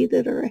you see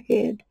that are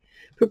ahead,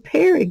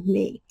 preparing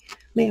me.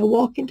 May I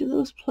walk into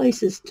those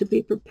places to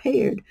be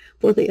prepared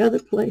for the other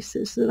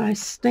places that I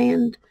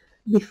stand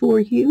before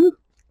you,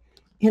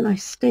 and I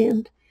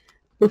stand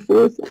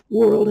before the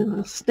world, and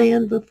I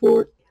stand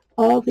before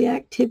all the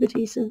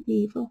activities of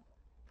evil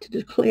to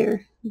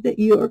declare that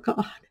you are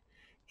God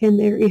and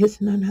there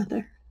is none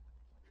other.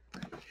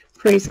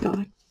 Praise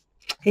God.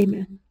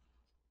 Amen.